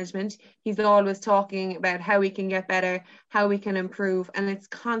best management. He's always talking about how we can get better, how we can improve, and it's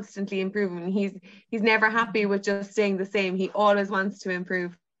constantly improving. He's never happy with just staying the same. He always wants to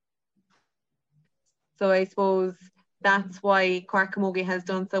improve. So I suppose that's why Cork camogie has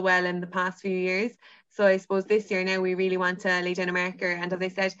done so well in the past few years. So I suppose this year now we really want to lay down a marker. And as I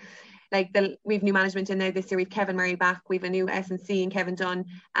said, we've new management in now this year. We've Kevin Murray back, we've a new S&C and Kevin Dunn,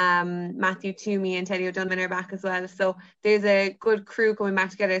 Matthew Toomey and Teddy O'Donovan are back as well. So there's a good crew coming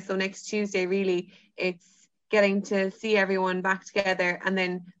back together. So next Tuesday, really, it's getting to see everyone back together and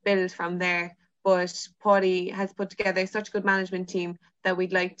then build from there. But Paddy has put together such a good management team that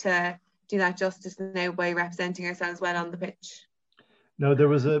we'd like to do that justice now by representing ourselves well on the pitch. Now, there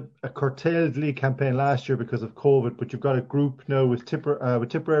was a curtailed league campaign last year because of COVID, but you've got a group now with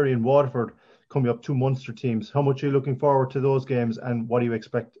Tipperary and Waterford coming up, two Munster teams. How much are you looking forward to those games, and what do you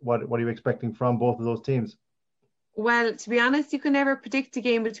expect? What are you expecting from both of those teams? Well, to be honest, you can never predict a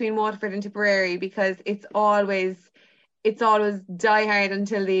game between Waterford and Tipperary, because it's always die hard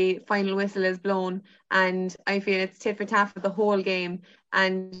until the final whistle is blown, and I feel it's tit for tat for the whole game.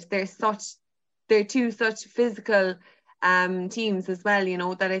 And they're two such physical teams as well, you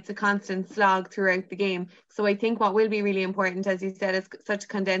know, that it's a constant slog throughout the game. So I think what will be really important, as you said, is such a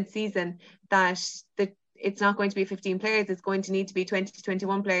condensed season that it's not going to be 15 players, it's going to need to be 20 to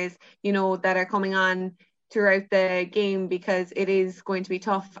 21 players, you know, that are coming on throughout the game, because it is going to be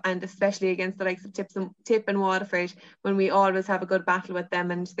tough, and especially against the likes of Tip and Waterford, when we always have a good battle with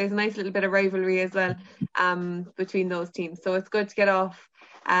them, and there's a nice little bit of rivalry as well between those teams. So it's good to get off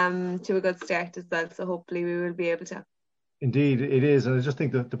to a good start as well. So hopefully we will be able to. Indeed, it is. And I just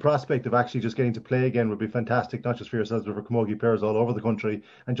think that the prospect of actually just getting to play again would be fantastic, not just for yourselves, but for camogie players all over the country,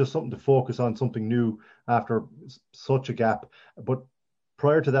 and just something to focus on, something new after such a gap. But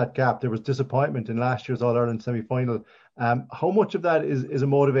prior to that gap, there was disappointment in last year's All-Ireland semi-final. How much of that is a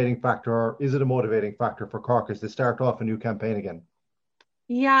motivating factor, or is it a motivating factor for Cork as they start off a new campaign again?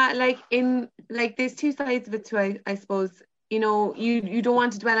 Yeah, there's two sides of it too, I suppose. You don't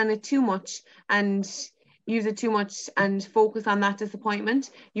want to dwell on it too much and use it too much and focus on that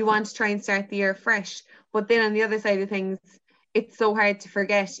disappointment. You want to try and start the year fresh. But then on the other side of things, it's so hard to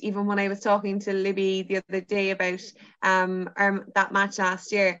forget. Even when I was talking to Libby the other day about that match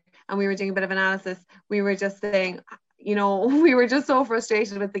last year, and we were doing a bit of analysis, we were just saying, we were just so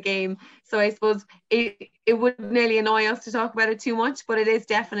frustrated with the game. So I suppose it would nearly annoy us to talk about it too much, but it is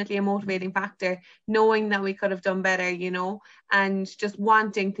definitely a motivating factor, knowing that we could have done better, and just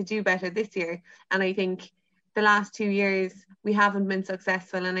wanting to do better this year. And I think the last 2 years we haven't been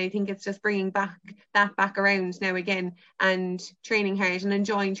successful, and I think it's just bringing that back around now again, and training hard and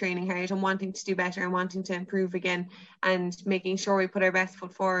enjoying training hard and wanting to do better and wanting to improve again and making sure we put our best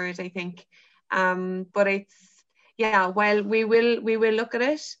foot forward, I think. But it's, yeah, while we will look at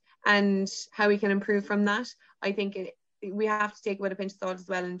it and how we can improve from that, I think we have to take it with a pinch of salt as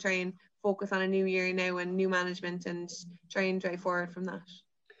well and try and focus on a new year now and new management and try and drive forward from that.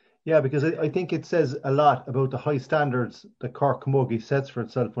 Yeah, because I think it says a lot about the high standards that Cork camogie sets for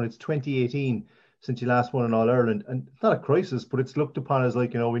itself when it's 2018 since you last won an All-Ireland. And it's not a crisis, but it's looked upon as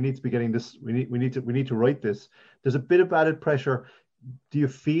like, we need to be getting this, we need to write this. There's a bit of added pressure. Do you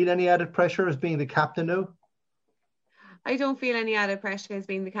feel any added pressure as being the captain now? I don't feel any added pressure as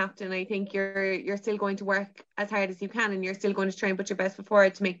being the captain. I think you're still going to work as hard as you can, and you're still going to try and put your best foot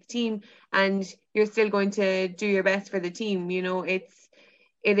forward to make the team, and you're still going to do your best for the team.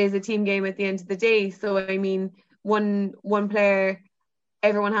 It is a team game at the end of the day. So I mean, one player,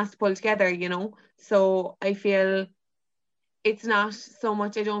 everyone has to pull together, So I feel it's not so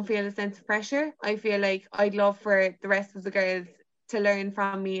much, I don't feel a sense of pressure. I feel like I'd love for the rest of the girls to learn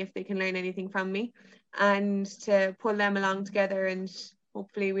from me if they can learn anything from me, and to pull them along together, and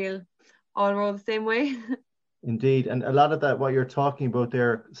hopefully we'll all roll the same way. Indeed. And a lot of that, what you're talking about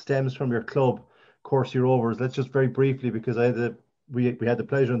there, stems from your club, Corsie Rovers. Let's just very briefly, because we had the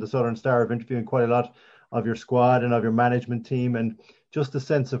pleasure in the Southern Star of interviewing quite a lot of your squad and of your management team, and just a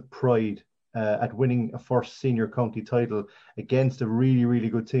sense of pride at winning a first senior county title against a really, really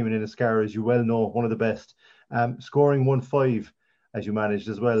good team in Enniscarra, as you well know, one of the best, scoring 1-5 as you managed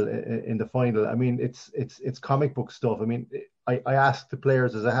as well in the final. I mean, it's comic book stuff. I mean, I asked the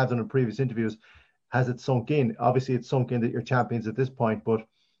players, as I have done in previous interviews, has it sunk in? Obviously, it's sunk in that you're champions at this point, but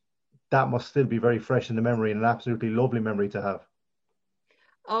that must still be very fresh in the memory, and an absolutely lovely memory to have.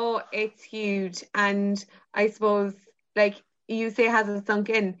 Oh, it's huge. And I suppose, like you say, has it sunk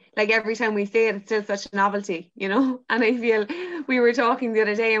in? Like every time we say it, it's still such a novelty, And I feel we were talking the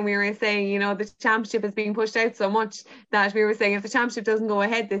other day and we were saying, the championship is being pushed out so much that we were saying, if the championship doesn't go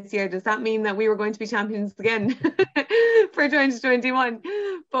ahead this year, does that mean that we were going to be champions again for 2021?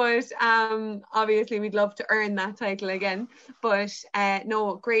 But obviously we'd love to earn that title again. But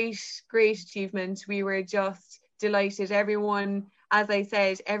no, great achievement. We were just delighted. Everyone, as I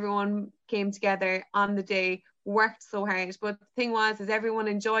said, everyone came together on the day, worked so hard. But the thing is everyone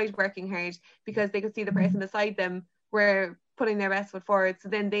enjoyed working hard because they could see the person beside them were putting their best foot forward. So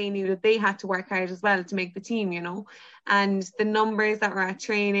then they knew that they had to work hard as well to make the team, And the numbers that were at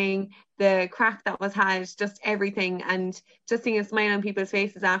training, the crack that was had, just everything. And just seeing a smile on people's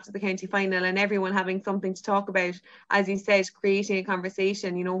faces after the county final and everyone having something to talk about, as you said, creating a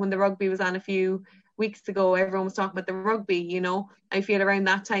conversation. When the rugby was on a few weeks ago, everyone was talking about the rugby, I feel around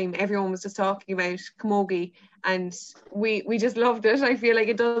that time everyone was just talking about camogie, and we just loved it. I feel like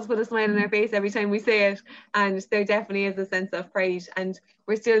it does put a smile on our face every time we say it, and there definitely is a sense of pride. And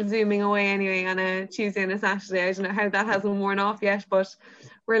we're still zooming away anyway on a Tuesday and a Saturday. I don't know how that hasn't worn off yet, but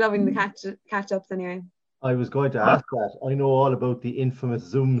we're loving the catch-ups anyway. I was going to ask that. I know all about the infamous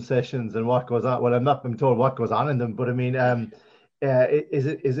Zoom sessions and what goes on. Well, I'm not been told what goes on in them, but I mean, is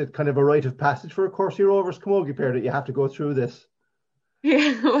it kind of a rite of passage for a Corsie Rovers camogie player that you have to go through this?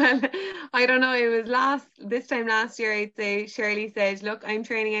 Yeah, well, I don't know. It was this time last year, I'd say Shirley said, look, I'm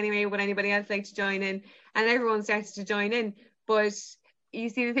training anyway, would anybody else like to join in? And everyone started to join in. But you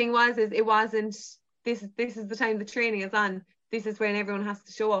see, the thing is it wasn't, this is the time the training is on. This is when everyone has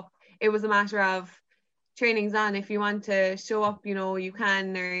to show up. It was a matter of training's on, if you want to show up, you know, you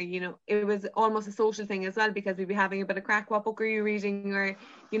can, or, you know, it was almost a social thing as well, because we'd be having a bit of crack. What book are you reading? Or,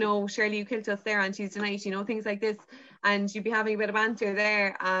 you know, Shirley, you killed us there on Tuesday night, you know, things like this. And you'd be having a bit of banter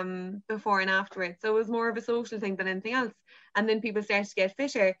there before and afterwards. So it was more of a social thing than anything else. And then people started to get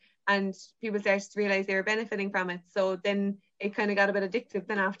fitter, and people started to realise they were benefiting from it. So then it kind of got a bit addictive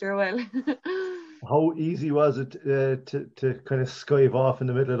then after a while. How easy was it to kind of skive off in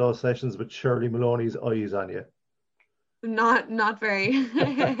the middle of those sessions with Shirley Maloney's eyes on you? Not very.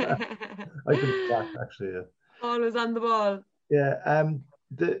 I can back actually. Yeah. Always on the ball. Yeah.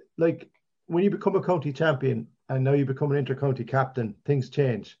 Like when you become a county champion and now you become an inter-county captain, things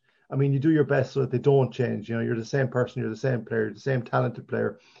change. I mean, you do your best so that they don't change. You know, you're the same person, you're the same player, you're the same talented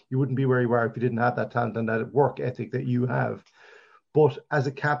player. You wouldn't be where you are if you didn't have that talent and that work ethic that you have. But as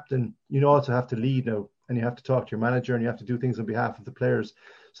a captain, you also have to lead now, and you have to talk to your manager, and you have to do things on behalf of the players.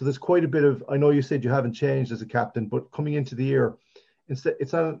 So there's quite a bit of, I know you said you haven't changed as a captain, but coming into the year, it's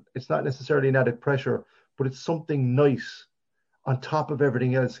not necessarily an added pressure, but it's something nice on top of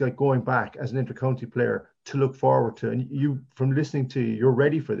everything else, like going back as an inter-county player to look forward to. And you, from listening to you, you're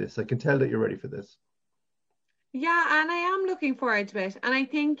ready for this. I can tell that you're ready for this. Yeah, and I am looking forward to it. And I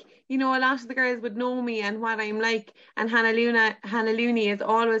think, you know, a lot of the girls would know me and what I'm like. And Hannah Looney is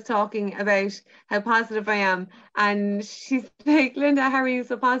always talking about how positive I am. And she's like, Linda, how are you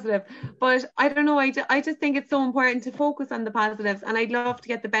so positive? But I don't know, I just think it's so important to focus on the positives. And I'd love to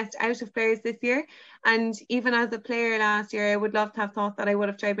get the best out of players this year. And even as a player last year, I would love to have thought that I would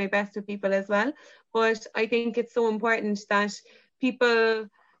have tried my best with people as well. But I think it's so important that people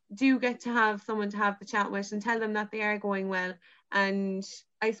do get to have someone to have the chat with and tell them that they are going well. And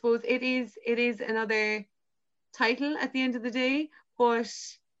I suppose it is another title at the end of the day, but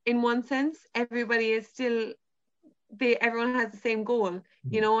in one sense everybody is still, everyone has the same goal,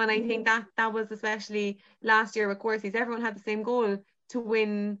 you know. And I think that was especially last year with Coursies, everyone had the same goal to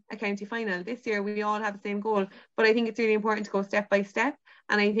win a county final. This year we all have the same goal, but I think it's really important to go step by step.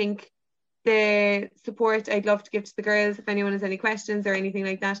 And I think the support I'd love to give to the girls, if anyone has any questions or anything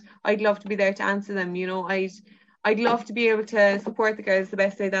like that, I'd love to be there to answer them. You know, I'd love to be able to support the girls the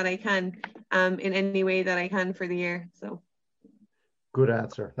best way that I can, in any way that I can for the year. So good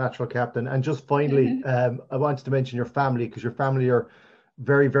answer, natural captain. And just finally, I wanted to mention your family, because your family are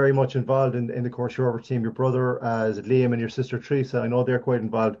very, very much involved in the Cork Rover team. Your brother is Liam and your sister Teresa, I know they're quite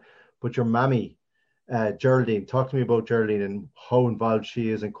involved, but your mammy Geraldine, talk to me about Geraldine and how involved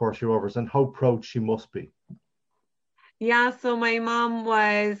she is in Cork Rovers and how proud she must be. Yeah, so my mom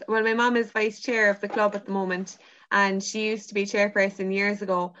is vice chair of the club at the moment, and she used to be chairperson years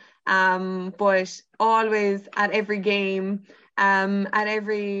ago, but always at every game, would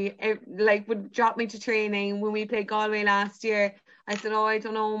drop me to training. When we played Galway last year, I said, I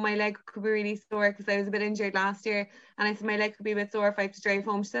don't know, my leg could be really sore because I was a bit injured last year. And I said, my leg could be a bit sore if I have to drive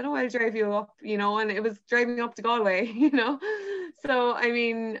home. She said, I'll drive you up, you know, and it was driving up to Galway, you know. So, I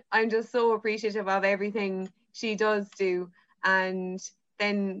mean, I'm just so appreciative of everything she does do. And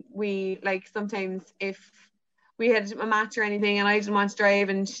then we, like, sometimes if we had a match or anything and I didn't want to drive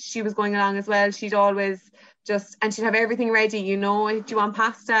and she was going along as well, she'd always and she'd have everything ready, you know. Do you want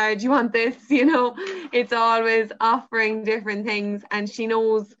pasta? Do you want this? You know, it's always offering different things, and she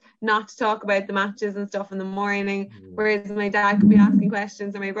knows not to talk about the matches and stuff in the morning, whereas my dad could be asking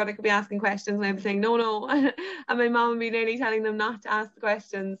questions or my brother could be asking questions and I'd be saying no and my mom would be nearly telling them not to ask the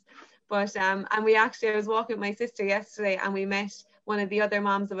questions. But and I was walking with my sister yesterday and we met one of the other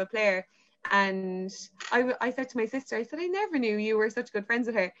moms of a player. And I said to my sister, I said, I never knew you were such good friends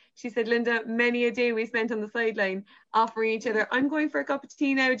with her. She said, Linda, many a day we spent on the sideline offering each other, I'm going for a cup of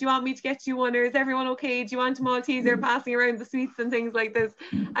tea now, do you want me to get you one, or is everyone okay, do you want a Malteser, passing around the sweets and things like this.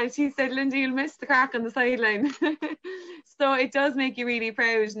 And she said, Linda, you'll miss the crack on the sideline. So it does make you really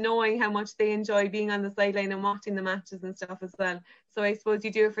proud knowing how much they enjoy being on the sideline and watching the matches and stuff as well. So I suppose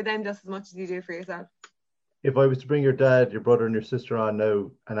you do it for them just as much as you do it for yourself. If I was to bring your dad, your brother and your sister on now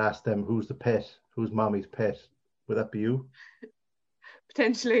and ask them who's the pet, who's mommy's pet, would that be you?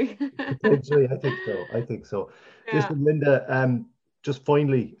 Potentially. Potentially, I think so. Yeah. Listen, Linda, just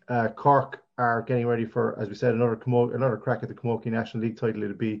finally, Cork are getting ready for, as we said, another crack at the Camogie National League title.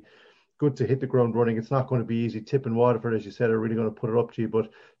 It'll be good to hit the ground running. It's not going to be easy. Tip and Waterford, as you said, are really going to put it up to you. But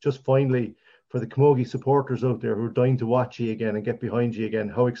just finally, for the Camogie supporters out there who are dying to watch you again and get behind you again,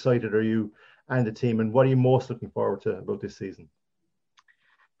 how excited are you and the team, and what are you most looking forward to about this season?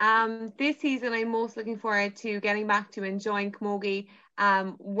 This season I'm most looking forward to getting back to enjoying camogie,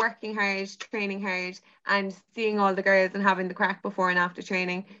 working hard, training hard, and seeing all the girls and having the crack before and after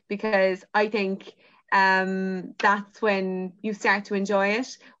training, because I think that's when you start to enjoy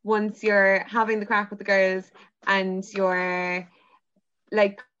it. Once you're having the crack with the girls and you're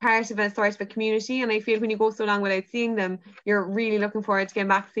like part of a sort of a community, and I feel when you go so long without seeing them, you're really looking forward to getting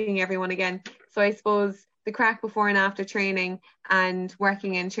back seeing everyone again. So I suppose the crack before and after training and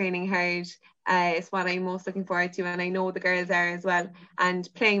working and training hard is what I'm most looking forward to, and I know the girls are as well, and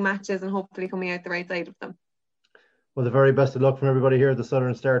playing matches and hopefully coming out the right side of them. Well, the very best of luck from everybody here at the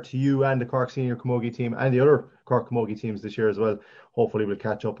Southern Star to you and the Cork Senior Camogie team and the other Cork Camogie teams this year as well. Hopefully we'll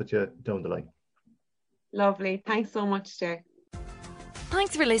catch up with you down the line. Lovely. Thanks so much, Cher.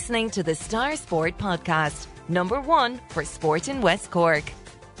 Thanks for listening to the Star Sport Podcast, #1 for sport in West Cork.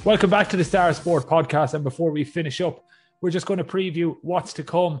 Welcome back to the Star Sport Podcast. And before we finish up, we're just going to preview what's to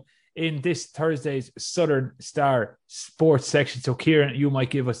come in this Thursday's Southern Star Sports section. So, Kieran, you might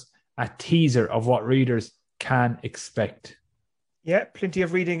give us a teaser of what readers can expect. Yeah, plenty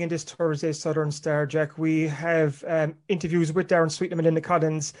of reading in this Thursday Southern Star, Jack. We have interviews with Darren Sweetnam and Linda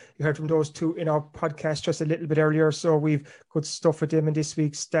Collins. You heard from those two in our podcast just a little bit earlier, so we've good stuff with them in this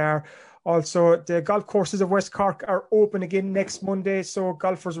week's Star. Also, the golf courses of West Cork are open again next Monday, so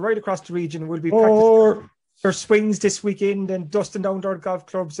golfers right across the region will be practicing their swings this weekend and dusting down their golf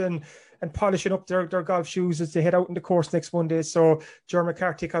clubs and polishing up their golf shoes as they head out in the course next Monday. So Jerry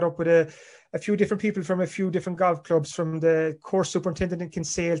McCarthy caught up with a few different people from a few different golf clubs, from the course superintendent in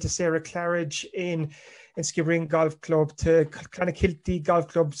Kinsale to Sarah Claridge in Skibbereen Golf Club to Clonakilty Golf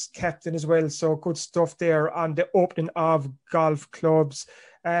Club's captain as well. So good stuff there on the opening of golf clubs.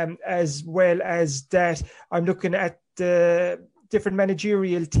 As well as that, I'm looking at the different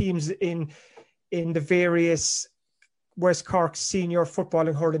managerial teams in the various West Cork senior football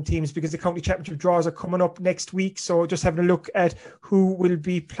and hurling teams, because the county championship draws are coming up next week. So just having a look at who will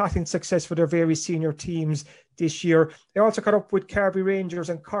be plotting success for their various senior teams this year. They also caught up with Carby Rangers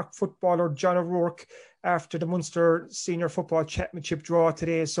and Cork footballer John O'Rourke after the Munster Senior Football Championship draw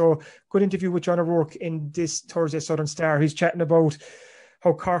today. So good interview with John O'Rourke in this Thursday Southern Star. He's chatting about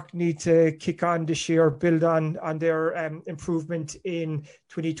how Cork need to kick on this year, build on their improvement in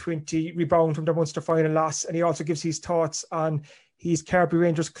 2020, rebound from the Munster final loss. And he also gives his thoughts on his Carby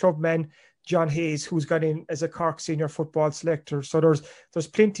Rangers clubman, John Hayes, who's gone in as a Cork senior football selector. So there's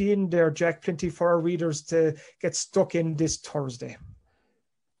plenty in there, Jack, plenty for our readers to get stuck in this Thursday.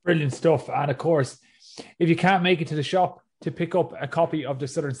 Brilliant stuff. And of course, if you can't make it to the shop to pick up a copy of the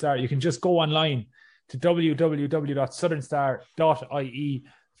Southern Star, you can just go online to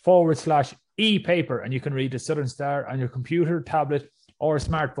www.southernstar.ie/e-paper, and you can read the Southern Star on your computer, tablet, or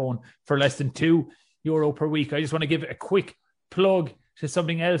smartphone for less than €2 per week. I just want to give a quick plug to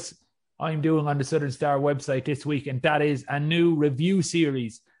something else I'm doing on the Southern Star website this week, and that is a new review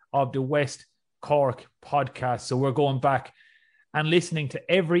series of the West Cork podcast. So we're going back and listening to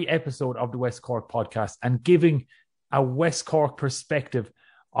every episode of the West Cork podcast and giving a West Cork perspective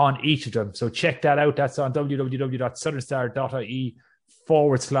on each of them. So check that out. That's on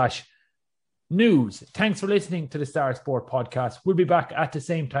www.southernstar.ie/news. Thanks for listening to the Star Sport Podcast. We'll be back at the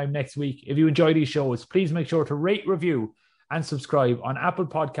same time next week. If you enjoy these shows, please make sure to rate, review, and subscribe on Apple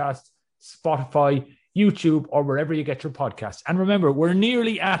Podcasts, Spotify, YouTube, or wherever you get your podcasts. And remember, we're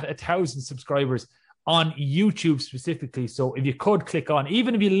nearly at 1,000 subscribers on YouTube specifically. So if you could click on,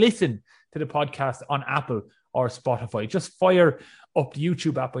 even if you listen to the podcast on Apple or Spotify, just fire up the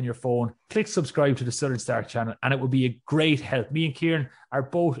YouTube app on your phone, click subscribe to the Southern Star channel, and it will be a great help. Me and Kieran are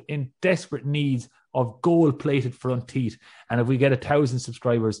both in desperate needs of gold-plated front teeth. And if we get 1,000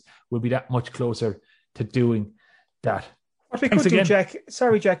 subscribers, we'll be that much closer to doing that. What we could do, Jack,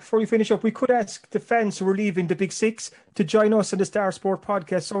 before we finish up, we could ask the fans who are leaving the Big Six to join us in the Star Sport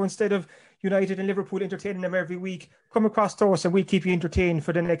Podcast. So instead of United and Liverpool entertaining them every week, come across to us and we'll keep you entertained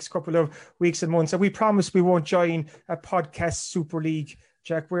for the next couple of weeks and months. And we promise we won't join a podcast Super League,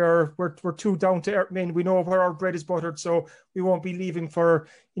 Jack. We're too down to earth men. We know where our bread is buttered, so we won't be leaving for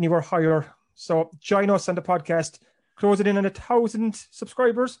anywhere higher. So join us on the podcast. Close it in on 1,000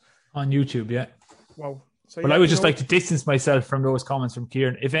 subscribers on YouTube. Yeah. Wow. So, well, I would just like to distance myself from those comments from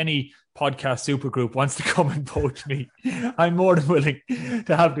Kieran. If any podcast supergroup wants to come and poach me, I'm more than willing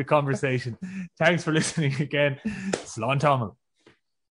to have the conversation. Thanks for listening again. Slán Tamil.